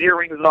snatch the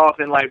earrings off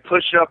and, like,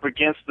 push up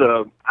against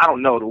the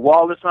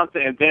wall or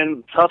something, and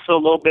then tussle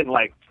a little bit and,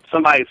 like,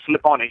 somebody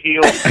slip on a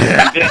heel,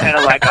 and then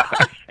had like a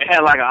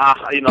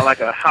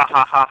ha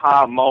ha ha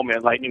ha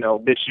moment, like,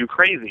 bitch, you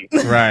crazy,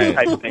 Right.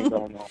 type of thing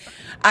going on.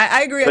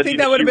 I agree. But I think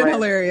that would have been ran.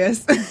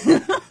 hilarious.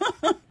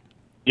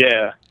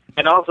 Yeah,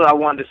 and also I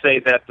wanted to say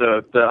that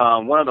the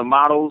one of the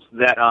models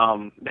that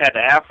had the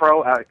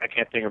afro, I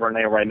can't think of her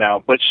name right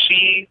now, but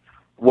she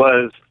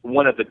was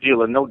one of the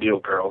Deal or No Deal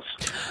girls.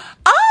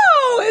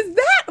 Oh, is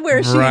that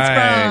where she's Right,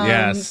 from?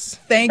 yes.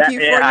 Thank you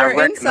for I your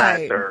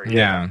recognized insight. her.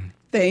 Yeah.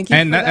 Thank you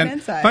for that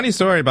insight. Funny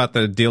story about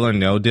the Deal or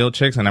No Deal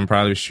chicks, and I'm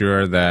probably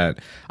sure that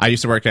I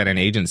used to work at an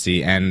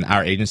agency, and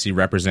our agency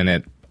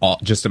represented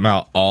just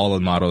about all the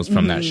models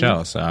from that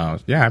show. So,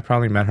 yeah, I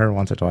probably met her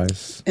once or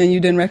twice. And you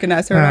didn't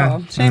recognize her at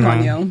all. Shame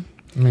on you.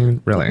 I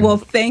mean, really. Well,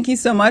 thank you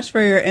so much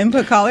for your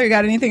input, caller. You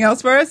got anything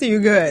else for us? Are you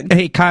good?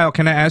 Hey, Kyle,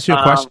 can I ask you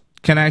a question?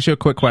 Can I ask you a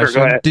quick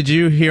question? go ahead. Did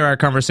you hear our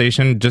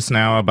conversation just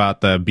now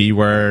about the B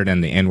word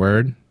and the N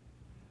word?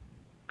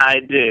 I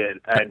did.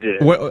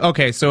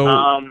 Okay,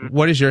 so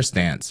what is your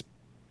stance?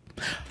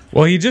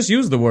 Well, he just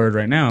used the word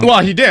right now.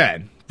 Well, he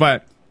did,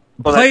 but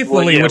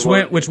Playfully, which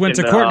went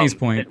to Courtney's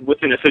point.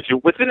 Within the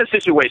situation,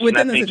 Within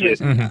I the think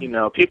situation.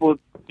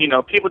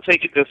 people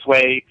take it this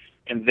way,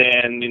 and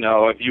then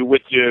if you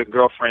with your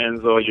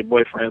girlfriends or your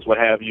boyfriends, what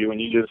have you,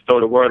 and you just throw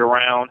the word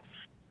around,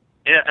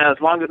 as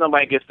long as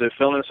nobody gets their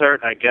feelings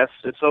hurt, I guess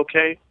it's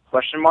okay. ?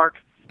 But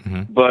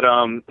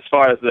as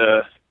far as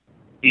the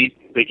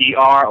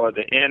ER or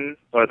the N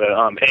or the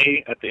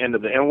A at the end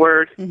of the N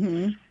word,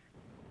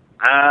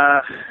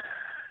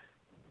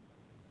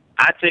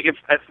 I think if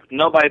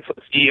nobody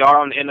puts ER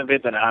on the end of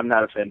it, then I'm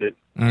not offended.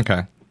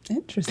 okay.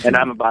 Interesting. And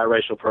I'm a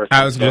biracial person.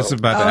 I was just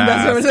about to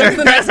ask. That's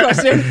the next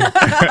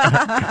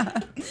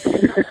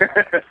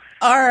question.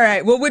 All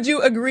right. Well, would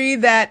you agree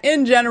that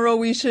in general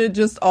we should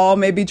just all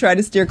maybe try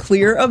to steer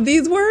clear of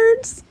these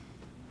words?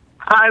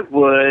 I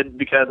would,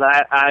 because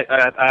I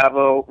have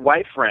a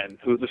white friend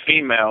who's a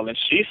female, and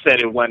she said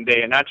it one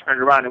day, and I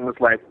turned around and was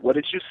like, "What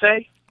did you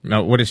say?"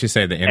 No, what did she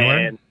say? The N word?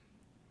 And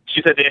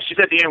she said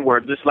the N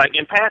word, just like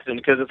in passing,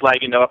 because it's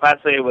like, if I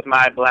say it with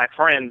my black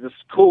friends, it's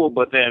cool,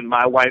 but then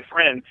my white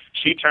friend,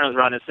 she turns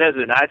around and says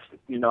it, and I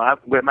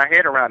whip my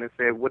head around and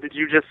say, "What did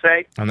you just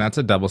say?" And that's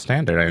a double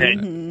standard. I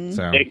think.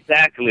 So.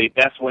 Exactly.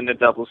 That's when the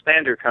double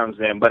standard comes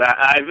in. But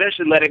I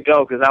eventually let it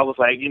go, because I was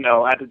like,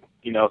 I had to,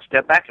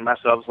 step back in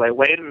myself. I was like,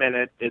 wait a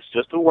minute, it's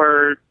just a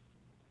word.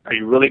 Are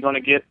you really going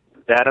to get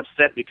that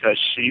upset because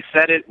she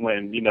said it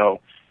when,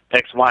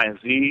 X, Y, and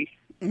Z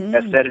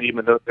has said it,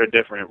 even though they're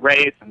different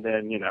race? And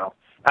then,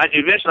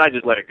 eventually I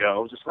just let it go. I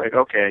was just like,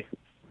 okay,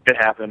 it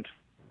happened.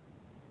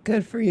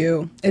 Good for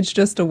you. It's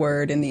just a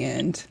word in the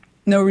end.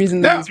 No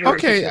reason that these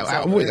Okay,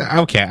 relationships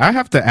okay. I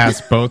have to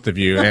ask both of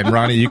you, and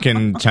Ronnie, you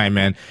can chime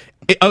in.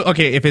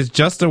 Okay, if it's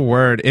just a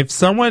word, if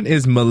someone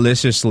is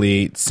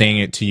maliciously saying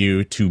it to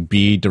you to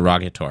be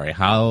derogatory,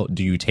 how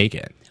do you take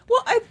it?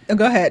 Well,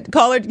 go ahead.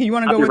 Caller, you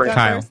want to go with that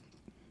Kyle. first?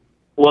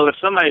 Well, if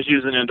somebody's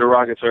using a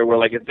derogatory word,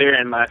 like if they're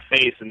in my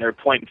face and they're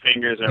pointing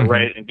fingers and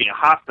ready and being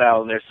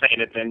hostile and they're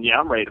saying it, then yeah,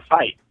 I'm ready to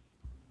fight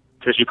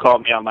because you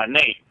called me out my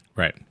name.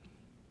 Right.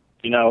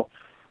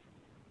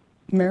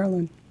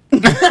 Maryland.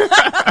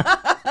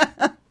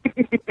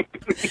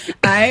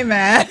 I ain't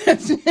mad.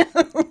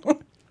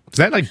 Is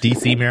that like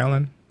D.C.,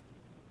 Maryland?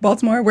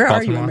 Baltimore? Where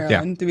are you in Baltimore?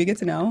 Maryland? Yeah. Do we get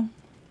to know?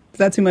 Is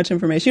that too much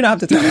information? You don't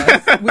have to tell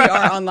us. We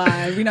are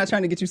online. We're not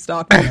trying to get you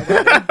stalked.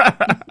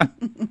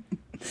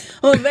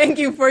 Well, thank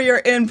you for your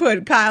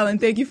input, Kyle, and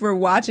thank you for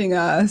watching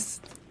us.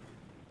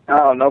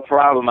 Oh, no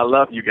problem. I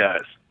love you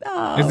guys.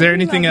 Oh, Is there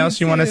anything else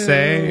you want to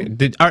say?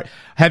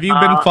 Have you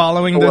been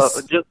following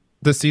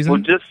this season?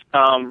 Well, just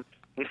I'm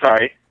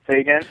sorry. Say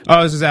again. Oh,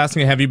 I was just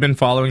asking, have you been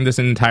following this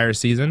entire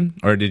season,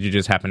 or did you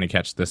just happen to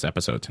catch this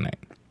episode tonight?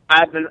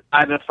 I've been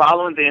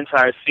following the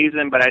entire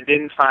season, but I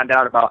didn't find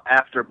out about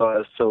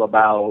AfterBuzz till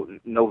about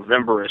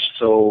November-ish.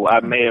 So I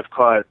may have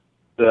caught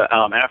the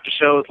after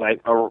shows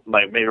like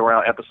maybe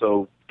around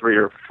episode 3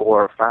 or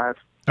 4 or 5.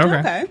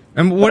 Okay.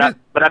 And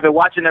but I've been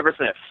watching ever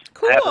since.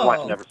 Cool. I have been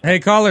watching ever since. Hey,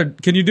 caller,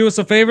 can you do us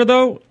a favor,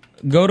 though?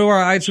 Go to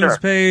our iTunes Sure.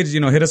 page,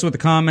 hit us with the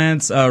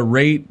comments,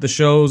 rate the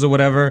shows or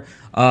whatever.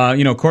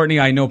 Courtney,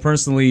 I know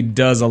personally,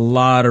 does a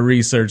lot of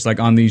research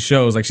on these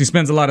shows. She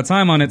spends a lot of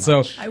time on it.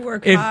 So I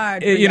work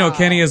hard for y'all.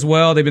 Kenny as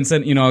well. They've been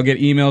sending, I'll get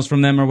emails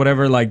from them or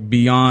whatever,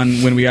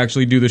 beyond when we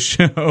actually do the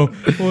show.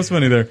 What was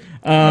funny there?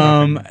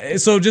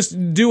 So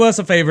just do us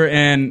a favor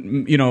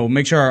and,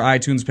 make sure our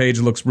iTunes page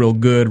looks real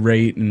good,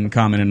 rate and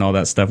comment and all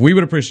that stuff. We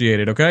would appreciate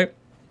it, okay?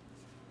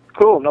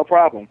 Cool, no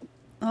problem.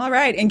 All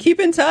right, and keep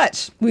in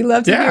touch. We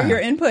love to hear your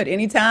input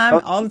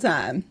anytime, all the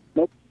time.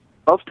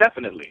 Most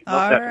definitely.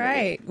 All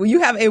right. Well,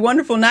 you have a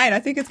wonderful night. I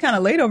think it's kind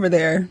of late over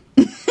there.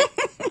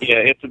 Yeah,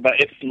 it's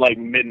like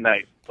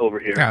midnight over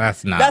here. No,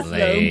 that's not That's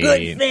late. a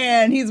good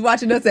fan. He's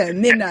watching us at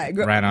midnight.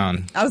 Girl, Right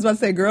on. I was about to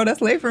say, girl,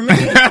 that's late for me.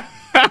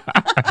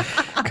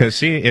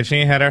 Because if she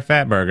ain't had her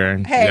fat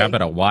burger, Hey, y'all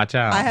better watch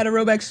out. I had a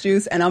Robex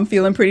juice, and I'm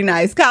feeling pretty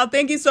nice. Kyle,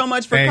 thank you so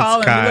much for Thanks,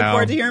 calling. We look Kyle.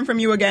 forward to hearing from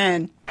you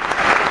again.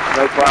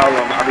 No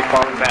problem. I'll be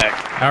calling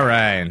back. All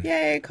right.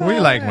 Yay, Kyle. We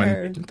like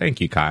when.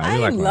 Thank you, Kyle. I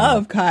We like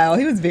love Kyle.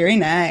 He was very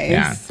nice.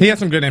 Yeah, he had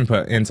some good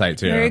insight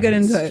too. Very good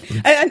input.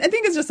 I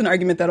think it's just an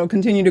argument that'll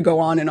continue to go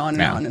on and on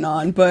and Yeah. on and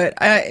on. But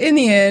in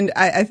the end,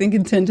 I think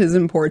intent is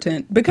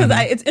important because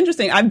it's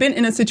interesting. I've been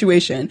in a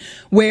situation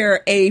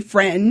where a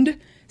friend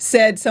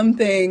said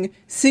something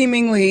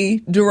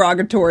seemingly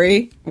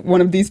derogatory, one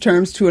of these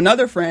terms, to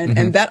another friend,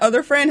 and that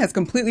other friend has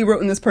completely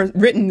written this person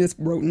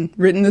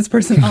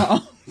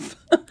off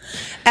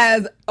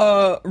as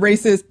a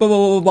racist, blah blah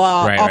blah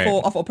blah, Right,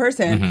 awful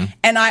person.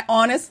 And I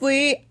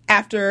honestly,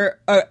 after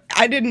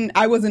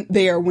I wasn't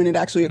there when it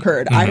actually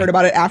occurred. I heard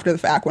about it after the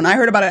fact. When I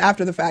heard about it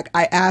after the fact,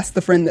 I asked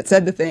the friend that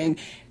said the thing.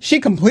 She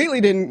completely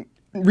didn't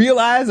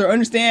realize or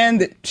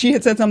understand that she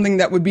had said something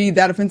that would be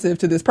that offensive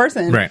to this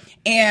person. Right.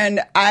 And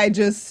I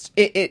just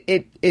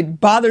it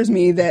bothers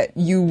me that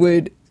you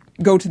would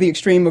go to the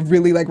extreme of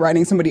really like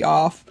writing somebody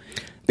off,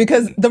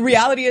 because the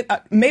reality is,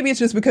 maybe it's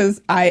just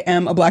because I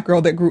am a black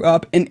girl that grew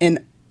up in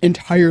an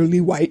entirely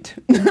white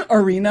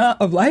arena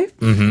of life.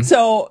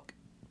 So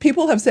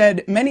people have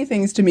said many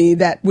things to me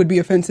that would be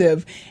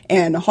offensive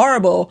and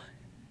horrible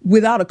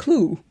without a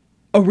clue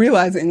of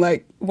realizing,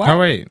 like, why? Oh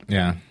wait,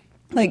 yeah.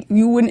 Like,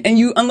 you wouldn't, and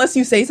you, unless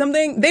you say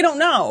something, they don't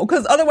know,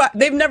 because otherwise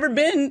they've never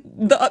been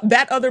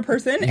that other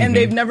person, and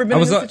they've never been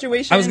in a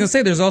situation. I was gonna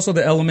say, there's also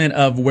the element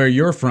of where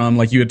you're from,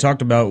 like you had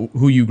talked about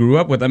who you grew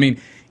up with. I mean,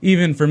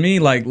 even for me,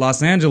 like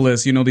Los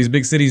Angeles, these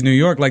big cities, New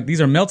York, like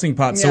these are melting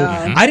pots.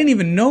 Yeah. So I didn't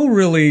even know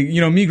really,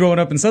 me growing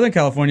up in Southern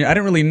California, I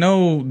didn't really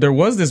know there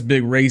was this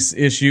big race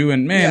issue.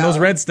 And man, those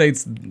red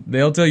states,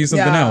 they'll tell you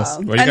something else.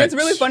 Well, and it's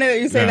really funny that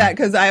you say that,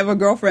 because I have a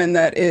girlfriend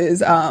that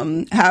is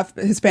half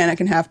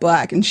Hispanic and half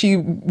black, and she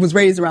was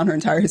raised around her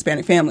entire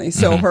Hispanic family.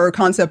 So her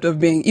concept of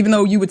being, even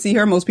though you would see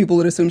her, most people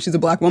would assume she's a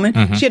black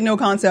woman. She had no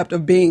concept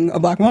of being a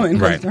black woman,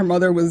 because her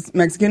mother was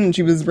Mexican and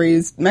she was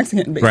raised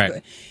Mexican, basically.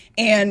 Right.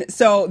 And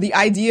so the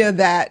idea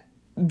that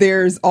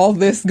there's all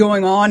this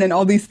going on and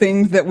all these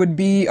things that would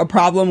be a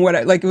problem,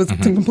 it was a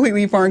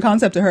completely foreign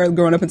concept to her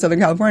growing up in Southern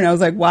California. I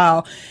was like,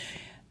 wow,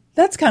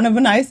 that's kind of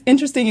a nice,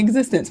 interesting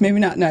existence. Maybe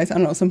not nice. I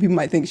don't know. Some people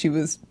might think she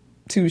was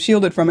too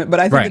shielded from it, but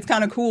I think it's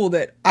kind of cool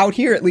that out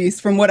here, at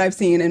least from what I've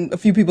seen and a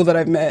few people that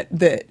I've met,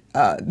 that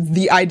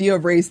the idea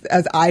of race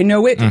as I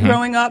know it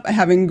growing up,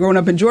 having grown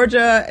up in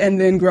Georgia and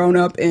then grown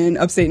up in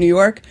upstate New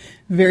York,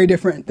 very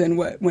different than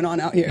what went on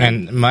out here.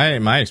 And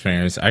my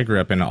experience, I grew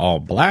up in an all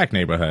black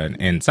neighborhood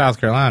in South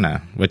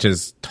Carolina, which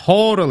is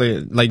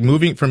totally like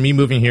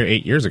moving here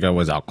 8 years ago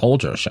was a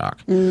culture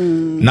shock.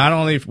 Not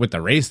only with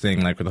the race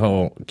thing, like with the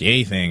whole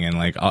gay thing, and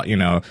like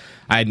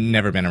I'd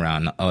never been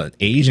around an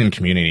Asian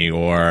community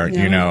or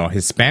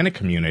Hispanic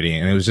community,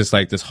 and it was just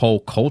like this whole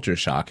culture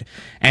shock.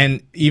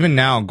 And even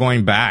now,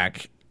 going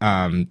back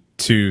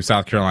to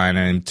South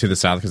Carolina and to the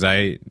South, because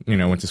I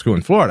went to school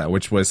in Florida,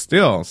 which was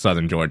still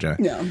Southern Georgia.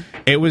 Yeah.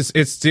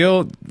 It's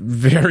still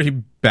very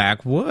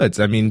backwoods.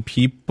 I mean,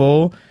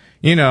 people,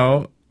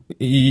 if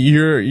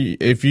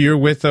you're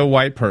with a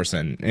white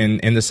person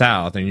in the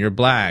South and you're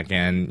black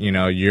and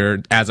you're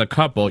as a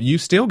couple, you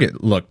still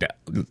get looked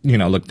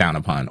down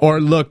upon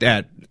or looked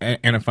at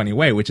in a funny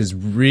way, which is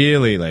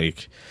really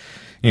like,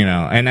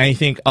 and I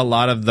think a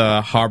lot of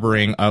the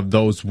harboring of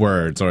those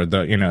words, or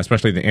the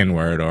especially the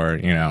N-word, or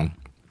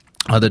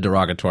other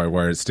derogatory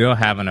words, still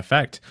have an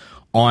effect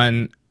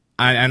on,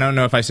 I don't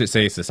know if I should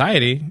say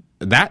society,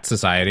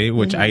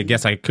 which I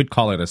guess I could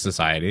call it a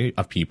society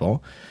of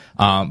people,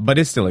 but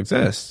it still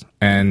exists.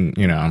 And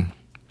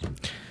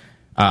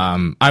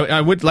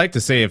I would like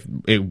to say if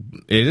it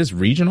is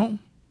regional,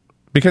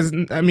 because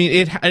I mean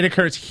it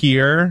occurs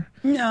here.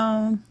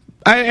 No,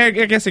 I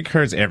guess it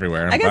occurs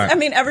everywhere. I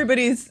mean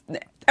everybody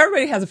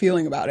has a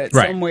feeling about it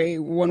some way,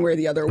 one way or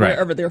the other,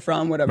 wherever they're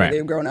from, whatever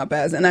they've grown up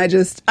as. And I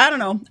don't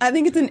know. I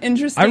think it's an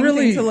interesting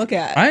thing to look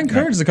at. I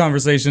encourage the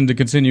conversation to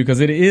continue, because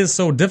it is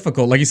so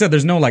difficult. Like you said,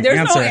 there's no answer.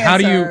 No answer. How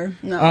do you?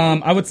 No.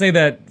 I would say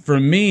that for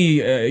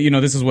me,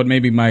 this is what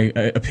maybe my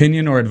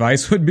opinion or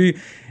advice would be.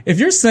 If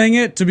you're saying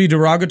it to be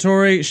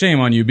derogatory,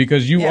 shame on you,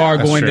 because you are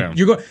going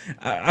to.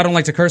 I don't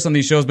like to curse on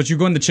these shows, but you're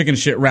going the chicken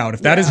shit route.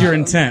 If that is your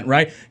intent,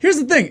 right? Here's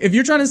the thing: if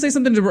you're trying to say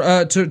something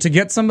to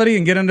get somebody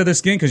and get under their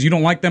skin because you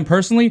don't like them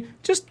personally,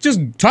 just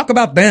talk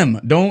about them.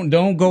 Don't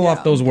go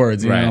off those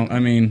words. You know? I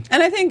mean,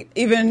 and I think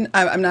even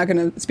I'm not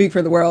going to speak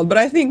for the world, but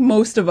I think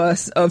most of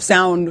us of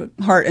sound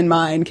heart and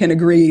mind can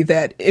agree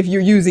that if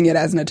you're using it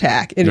as an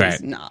attack, it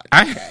is not.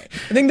 Okay.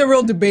 I think the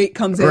real debate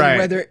comes in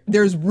whether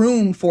there's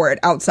room for it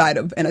outside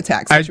of an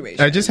attack situation.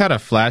 I just had a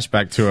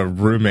flashback to a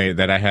roommate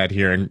that I had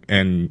here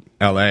in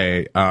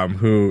LA,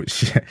 who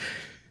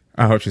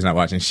I hope she's not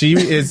watching. She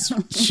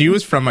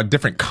was from a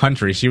different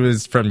country. She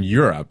was from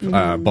Europe,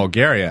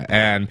 Bulgaria.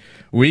 And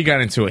we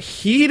got into a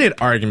heated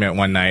argument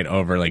one night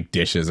over like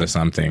dishes or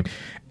something.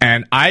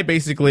 And I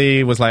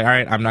basically was like, all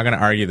right, I'm not going to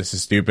argue. This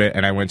is stupid.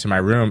 And I went to my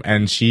room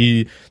and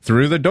she,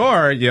 through the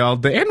door,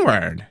 yelled the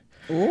N-word.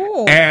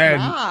 Ooh, and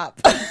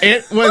stop.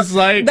 It was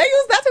like... They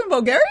use that in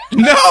Bulgaria?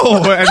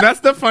 No! And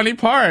that's the funny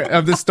part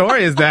of the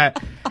story is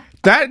that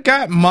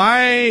got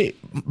my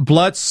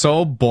blood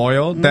so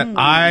boiled that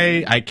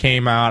I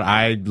came out,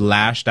 I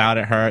lashed out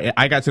at her.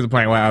 I got to the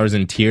point where I was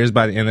in tears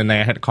by the end of the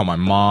night. I had to call my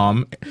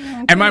mom.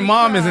 And my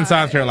mom is in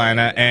South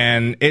Carolina,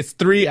 and it's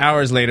 3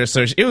 hours later,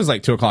 so it was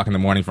like 2 o'clock in the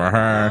morning for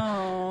her.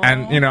 Aww.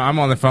 And, I'm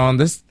on the phone.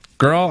 This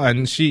girl,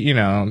 and she,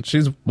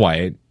 she's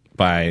white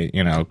by,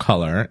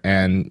 color,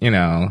 and,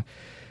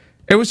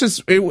 it was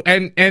just,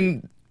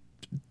 and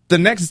the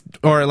next,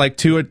 or like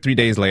 2 or 3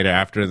 days later,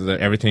 after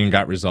everything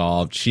got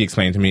resolved, she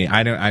explained to me,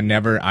 I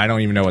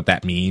don't even know what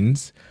that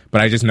means,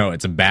 but I just know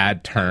it's a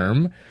bad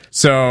term.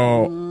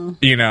 So,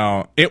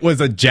 it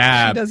was a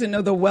jab. She doesn't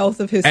know the wealth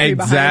of history behind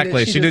it.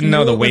 Exactly. She didn't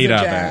know the weight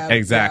of it.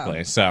 Exactly.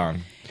 Yeah. So.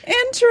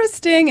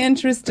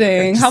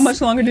 Interesting. How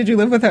much longer did you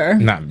live with her?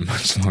 Not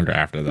much longer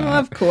after that. Well,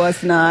 of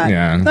course not.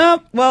 Yeah. Oh,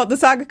 well, the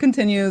saga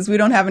continues. We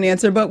don't have an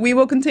answer, but we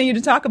will continue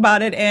to talk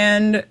about it,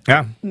 and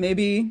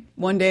maybe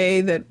one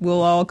day that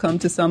we'll all come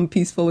to some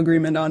peaceful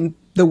agreement on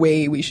the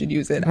way we should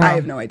use it. I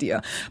have no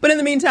idea. But in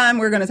the meantime,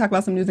 we're going to talk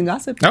about some news and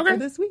gossip for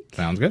this week.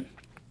 Sounds good.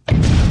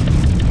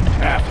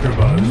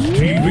 AfterBuzz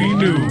TV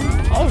News.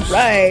 All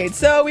right,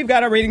 so we've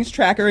got our ratings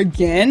tracker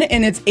again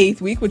in its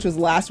 8th week, which was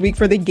last week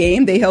for the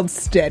game. They held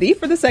steady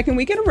for the second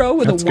week in a row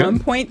with a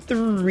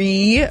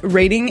 1.3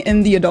 rating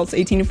in the adults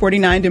 18 to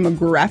 49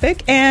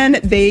 demographic, and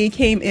they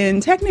came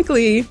in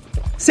technically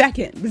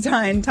second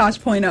behind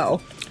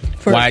Tosh.0.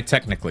 Why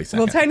technically second?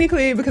 Well,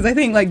 technically because I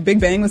think like Big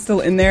Bang was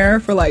still in there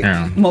for like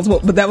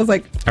multiple, but that was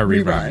like a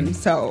rerun.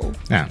 So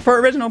for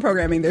original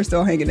programming, they're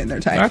still hanging in there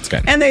tight. That's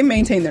good. And they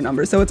maintain their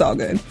numbers, so it's all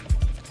good.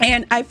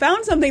 And I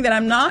found something that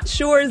I'm not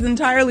sure is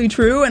entirely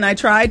true, and I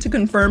tried to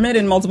confirm it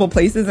in multiple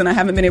places, and I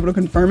haven't been able to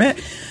confirm it.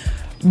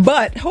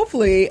 But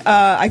hopefully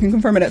I can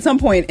confirm it at some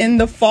point. In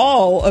the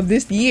fall of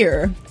this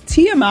year,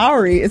 Tia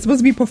Mowry is supposed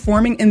to be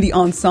performing in the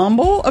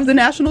ensemble of the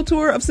national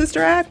tour of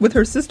Sister Act with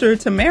her sister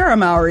Tamara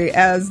Mowry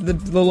as the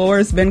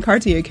Dolores Ben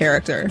Cartier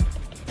character.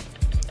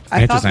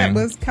 I thought that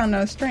was kind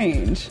of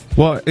strange.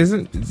 Well,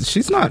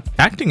 she's not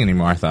acting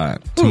anymore, I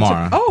thought,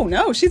 tomorrow.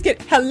 No,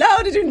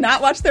 hello, did you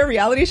not watch their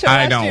reality show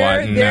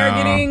last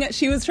year?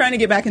 She was trying to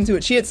get back into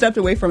it. She had stepped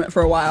away from it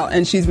for a while,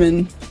 and she's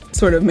been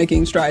sort of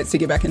making strides to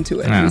get back into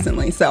it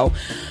recently. So,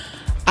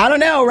 I don't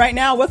know. Right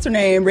now, what's her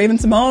name? Raven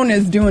Simone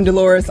is doing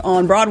Dolores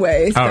on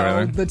Broadway. So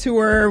really? The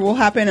tour will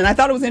happen. And I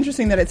thought it was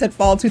interesting that it said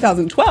fall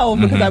 2012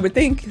 because I would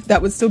think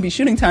that would still be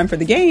shooting time for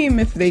the game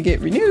if they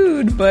get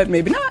renewed, but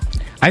maybe not.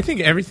 I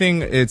think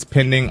everything is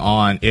pending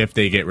on if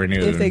they get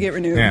renewed.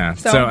 Yeah.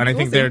 So and I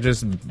think they're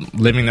just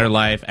living their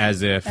life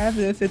as if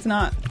it's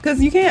not. Because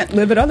you can't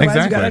live it otherwise.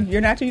 Exactly. You're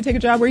an actor, you take a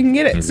job where you can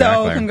get it.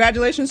 Exactly. So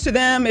congratulations to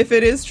them. If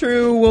it is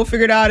true, we'll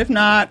figure it out. If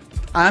not,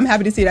 I'm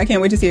happy to see it. I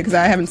can't wait to see it because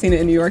I haven't seen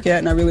it in New York yet,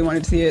 and I really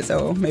wanted to see it.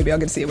 So maybe I'll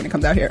get to see it when it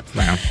comes out here.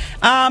 Wow.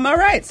 All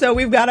right. So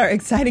we've got our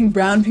exciting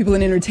brown people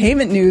in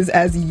entertainment news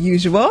as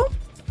usual.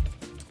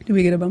 Do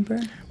we get a bumper?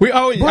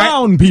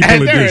 Brown people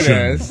edition.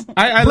 There it is.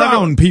 I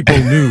brown people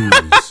news.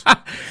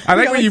 I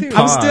like when you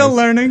pause. I'm still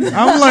learning.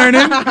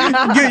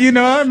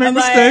 I make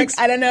mistakes.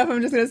 I don't know if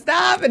I'm just going to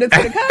stop and it's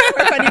going to come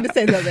or if I need to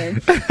say something.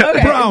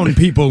 Okay. Brown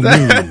people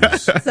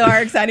news. So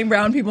our exciting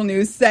brown people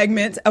news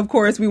segment, of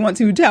course, we want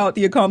to tout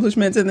the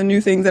accomplishments and the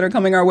new things that are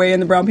coming our way in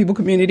the brown people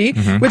community,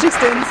 which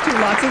extends to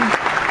lots of...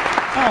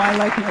 Oh, I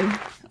like my...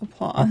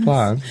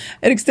 Applause.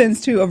 It extends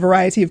to a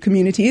variety of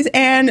communities.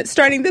 And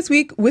starting this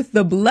week with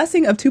the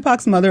blessing of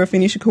Tupac's mother,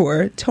 Afeni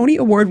Shakur, Tony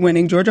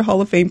Award-winning Georgia Hall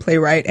of Fame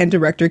playwright and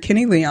director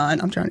Kenny Leon,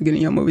 I'm trying to get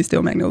in your movie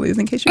Still Magnolias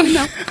in case you didn't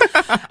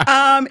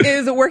know,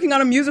 is working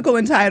on a musical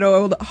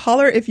entitled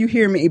Holler If You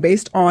Hear Me,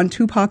 based on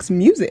Tupac's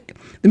music.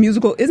 The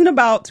musical isn't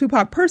about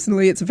Tupac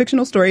personally. It's a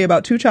fictional story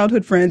about two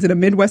childhood friends in a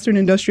Midwestern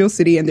industrial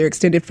city and their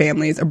extended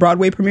families. A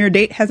Broadway premiere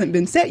date hasn't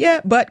been set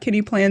yet, but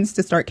Kenny plans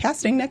to start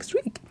casting next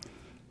week.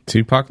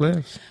 Tupac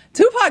lives.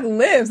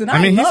 And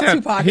I love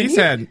Tupac. He's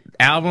had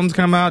albums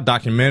come out,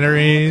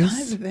 documentaries. All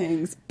kinds of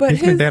things. But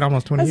he's been dead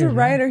almost 20 years. As a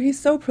writer, he's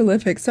so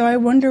prolific, so I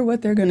wonder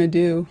what they're going to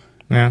do.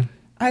 Yeah.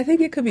 I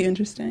think it could be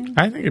interesting.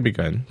 I think it'd be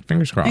good.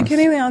 Fingers crossed. And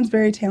Kenny Leon's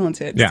very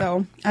talented,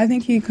 so I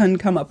think he can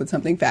come up with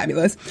something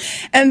fabulous.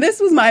 And this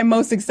was my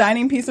most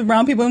exciting piece of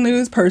brown people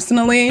news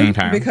personally,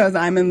 because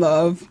I'm in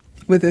love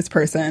with this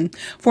person.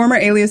 Former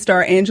Alias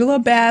star Angela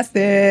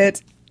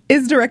Bassett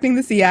is directing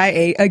the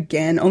CIA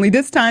again, only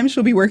this time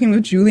she'll be working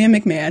with Julia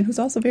McMahon, who's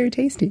also very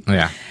tasty.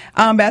 Yeah.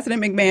 Bassett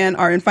and McMahon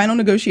are in final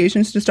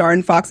negotiations to star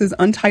in Fox's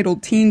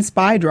untitled teen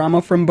spy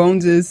drama from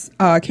Bones'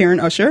 Karen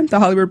Usher. The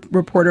Hollywood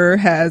Reporter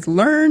has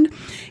learned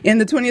in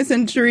the 20th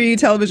century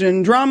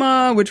television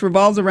drama, which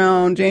revolves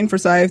around Jane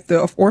Forsyth, the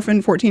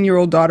orphaned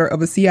 14-year-old daughter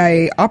of a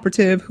CIA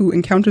operative who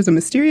encounters a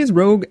mysterious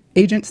rogue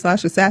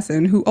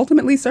agent/assassin who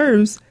ultimately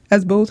serves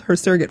as both her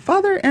surrogate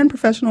father and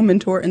professional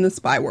mentor in the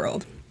spy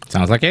world.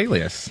 Sounds like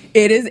Alias.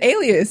 It is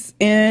Alias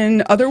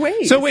in other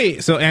ways. So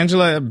wait, so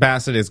Angela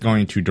Bassett is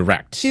going to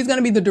direct. She's going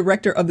to be the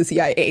director of the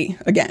CIA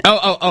again.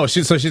 So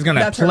she's going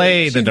to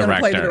play the director. She's going to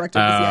play the director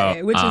of the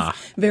CIA, which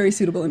is very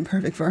suitable and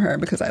perfect for her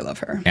because I love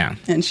her. Yeah.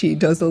 And she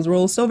does those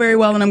roles so very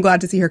well, and I'm glad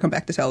to see her come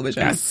back to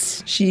television.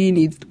 Yes. She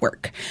needs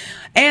work.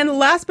 And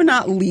last but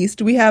not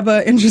least, we have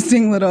an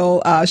interesting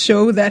little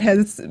show that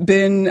has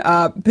been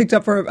picked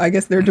up for, I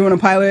guess they're doing a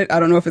pilot. I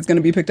don't know if it's going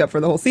to be picked up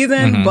for the whole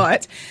season,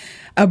 but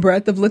a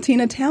breadth of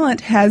Latina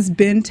talent has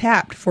been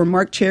tapped for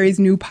Mark Cherry's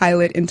new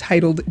pilot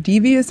entitled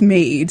Devious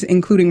Maids,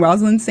 including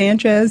Rosalind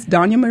Sanchez,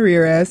 Danya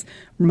Ramirez,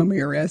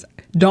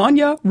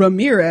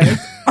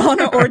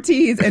 Ana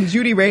Ortiz, and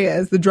Judy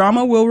Reyes. The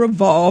drama will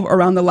revolve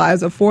around the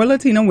lives of 4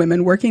 Latina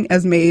women working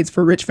as maids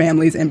for rich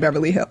families in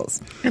Beverly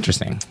Hills.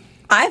 Interesting.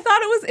 I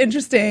thought it was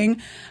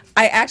interesting.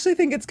 I actually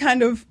think it's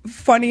kind of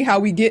funny how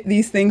we get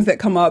these things that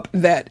come up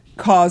that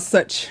cause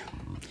such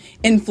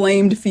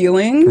inflamed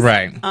feelings.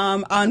 Right.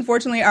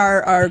 Unfortunately,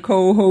 our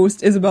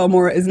co-host Isabel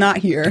Mora is not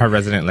here. Our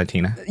resident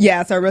Latina.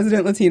 Yes, our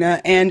resident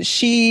Latina. And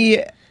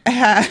she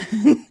had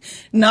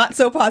not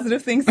so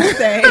positive things to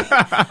say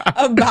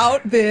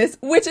about this,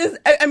 which is,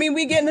 I mean,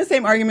 we get in the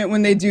same argument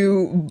when they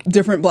do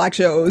different black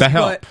shows. The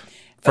Help,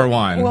 for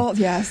one. Well,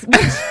 yes.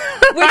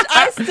 Which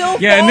I still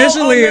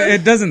initially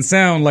it doesn't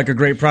sound like a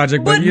great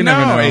project, but you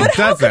never know. It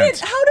doesn't.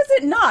 How does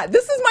it not?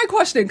 This is my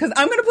question, because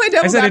I'm going to play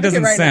devil's advocate it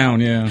doesn't right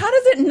sound, now. yeah. How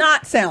does it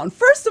not sound?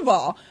 First of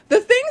all, the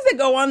things that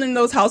go on in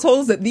those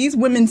households that these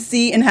women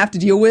see and have to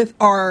deal with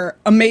are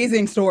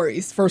amazing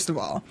stories, first of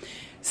all.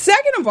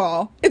 Second of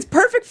all, it's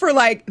perfect for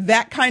like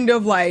that kind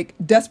of like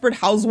Desperate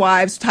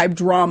Housewives type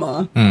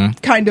drama,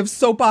 kind of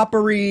soap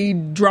opera-y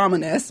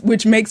dramaness,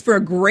 which makes for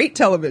a great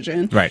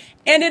television. Right.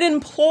 And it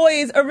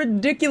employs a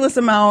ridiculous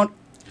amount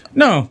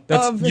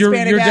of you're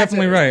Hispanic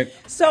definitely actors.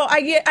 right. So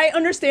I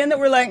understand that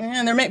we're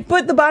like,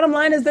 but the bottom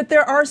line is that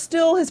there are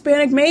still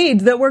Hispanic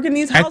maids that work in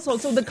these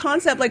households. So the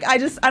concept, like, I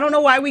don't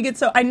know why we get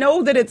so, I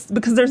know that it's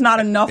because there's not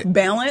enough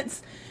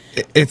balance.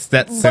 It's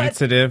that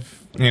sensitive.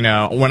 You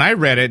know, when I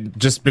read it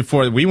just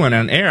before we went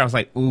on air, I was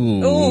like,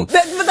 ooh. But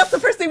that's the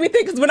first thing we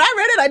think, because when I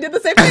read it, I did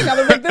the same thing. I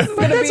was like, this is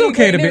going to be It's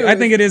okay to be. news. I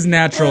think it is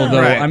natural, though.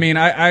 Right. I mean,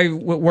 I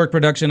work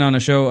production on a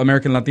show,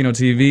 American Latino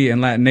TV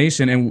and Latin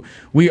Nation, and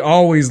we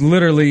always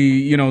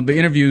literally, the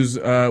interviews,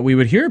 we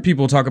would hear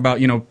people talk about,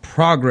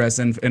 progress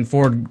and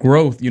forward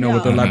growth,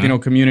 with the Latino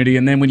community.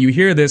 And then when you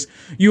hear this,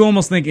 you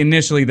almost think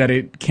initially that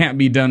it can't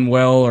be done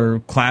well or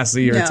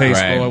classy or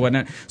tasteful or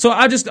whatnot. So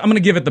I'm going to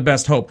give it the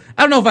best hope.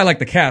 I don't know if I like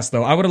the cast,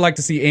 though. I would have liked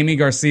to see Amy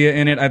Garcia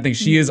in it. I think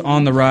she is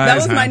on the rise. That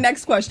was my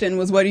next question,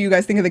 was what do you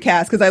guys think of the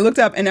cast? Because I looked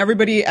up and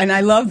everybody, and I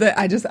love that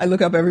I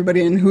look up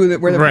everybody and where they're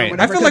from.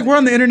 Whatever, I feel like we're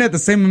on the internet the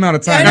same amount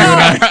of time.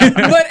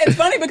 But it's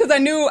funny because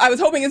I was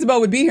hoping Isabel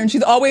would be here, and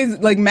she's always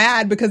like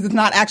mad because it's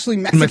not actually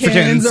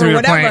Mexicans or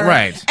whatever.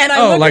 Right. And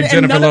I looked like at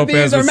Jennifer none Lopez of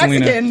these are or Selena.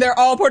 Mexican. They're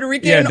all Puerto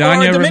Rican or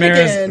Danya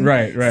Dominican.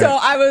 Ramirez. Right. So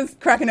I was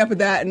cracking up with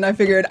that, and I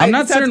figured I'm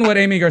not certain what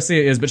Amy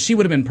Garcia is, but she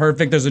would have been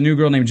perfect. There's a new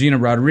girl named Gina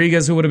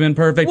Rodriguez who would have been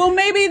perfect. Well,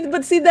 maybe,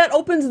 but see, that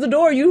opens the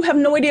door. You have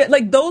no idea.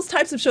 Like those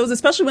types of shows,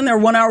 especially when they're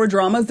 1 hour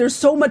dramas, there's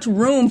so much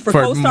room for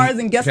co-stars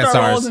and guest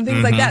star roles and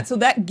things like that. So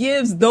that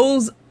gives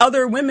those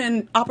other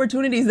women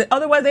opportunities that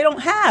otherwise they don't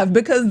have,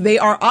 because they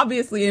are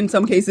obviously in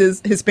some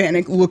cases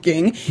Hispanic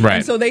looking. Right.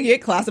 And so they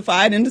get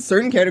classified into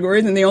certain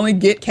categories and they only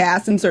get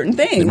cast in certain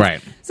things.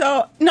 Right.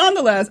 So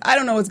nonetheless, I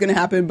don't know what's going to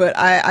happen, but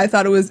I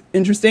thought it was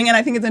interesting. And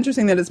I think it's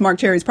interesting that it's Mark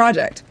Cherry's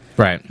project.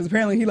 Right. Because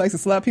apparently he likes to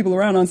slap people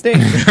around on stage.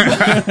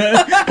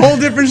 Whole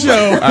different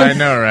show. I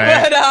know,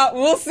 right? But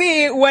we'll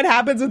see what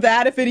happens with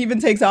that, if it even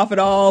takes off at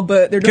all.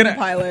 But they're doing a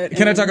pilot.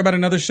 Can I talk about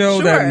another show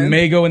Sure. that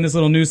may go in this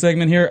little news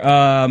segment here?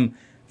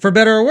 For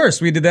better or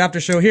worse, we did the after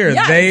show here.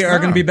 Yes. They are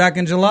going to be back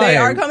in July. They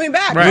are coming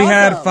back. Right. We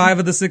had Awesome. 5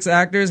 of the 6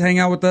 actors hang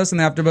out with us in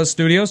the AfterBuzz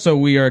studio, so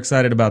we are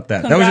excited about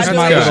that. That was just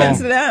my Congratulations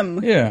to little.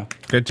 them. Yeah.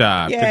 Good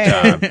job. Yay. Good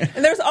job.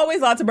 And there's always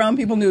lots of brown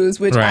people news,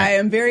 which Right. I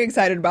am very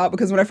excited about,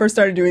 because when I first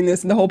started doing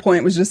this, the whole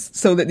point was just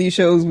so that these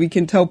shows we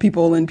can tell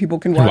people and people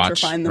can watch or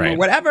find them or right.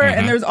 whatever.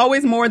 And there's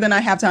always more than I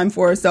have time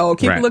for. So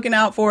keep Right. looking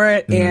out for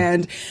it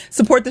and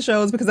support the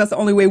shows, because that's the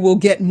only way we'll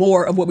get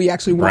more of what we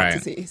actually want Right. to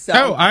see. So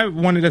I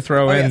wanted to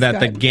throw in yes, that go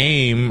the ahead.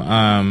 game,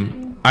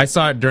 I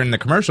saw it during the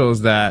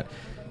commercials that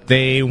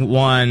they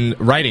won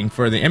writing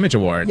for the Image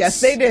Awards. Yes,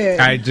 they did.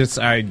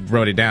 I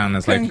wrote it down.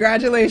 It's like,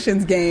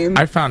 congratulations, game.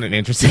 I found it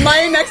interesting.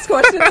 My next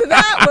question to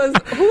that was,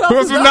 who else Who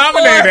was is up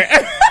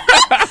nominated?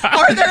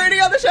 Are there any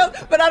other shows?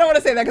 But I don't want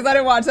to say that because I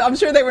didn't watch it. I'm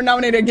sure they were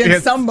nominated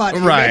against somebody.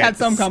 Right. They had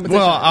some competition.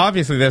 Well,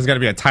 obviously, there's got to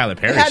be a Tyler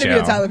Perry show. It had to be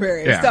a Tyler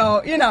Perry. Yeah.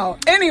 So,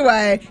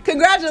 anyway,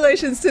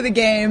 congratulations to the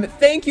game.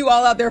 Thank you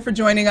all out there for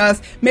joining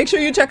us. Make sure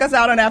you check us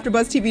out on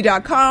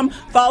AfterBuzzTV.com.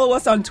 Follow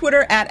us on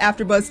Twitter at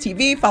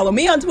AfterBuzzTV. Follow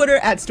me on Twitter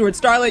at Stuart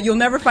Starlet. You'll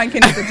never find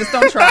Kenny, so just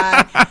don't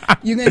try.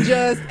 You can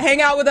just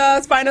hang out with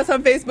us. Find us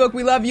on Facebook.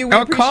 We love you. We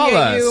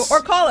appreciate you. Or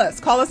call us.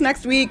 Call us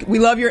next week. We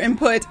love your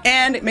input.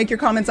 And make your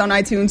comments on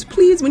iTunes.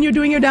 Please, when you're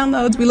doing your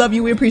downloads. We love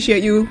you. We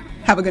appreciate you.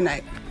 Have a good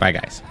night. Bye,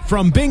 guys.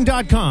 From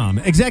Bing.com,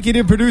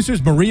 executive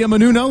producers Maria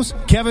Menounos,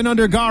 Kevin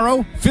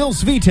Undergaro, Phil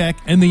Svitek,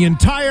 and the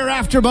entire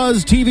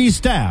AfterBuzz TV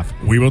staff,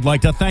 we would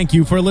like to thank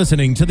you for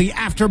listening to the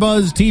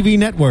AfterBuzz TV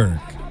network.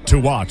 To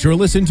watch or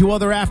listen to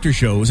other after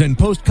shows and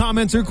post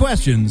comments or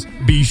questions,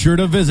 be sure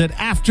to visit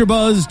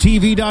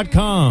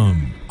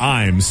AfterBuzzTV.com.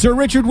 I'm Sir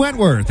Richard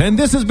Wentworth, and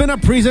this has been a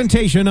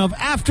presentation of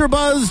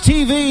AfterBuzz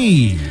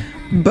TV.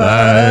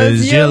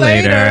 Buzz you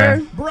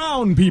later.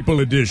 Brown People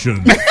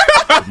Edition. The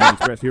views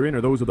expressed herein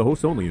are those of the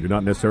hosts only and do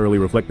not necessarily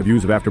reflect the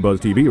views of AfterBuzz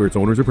TV or its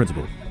owners or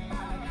principals.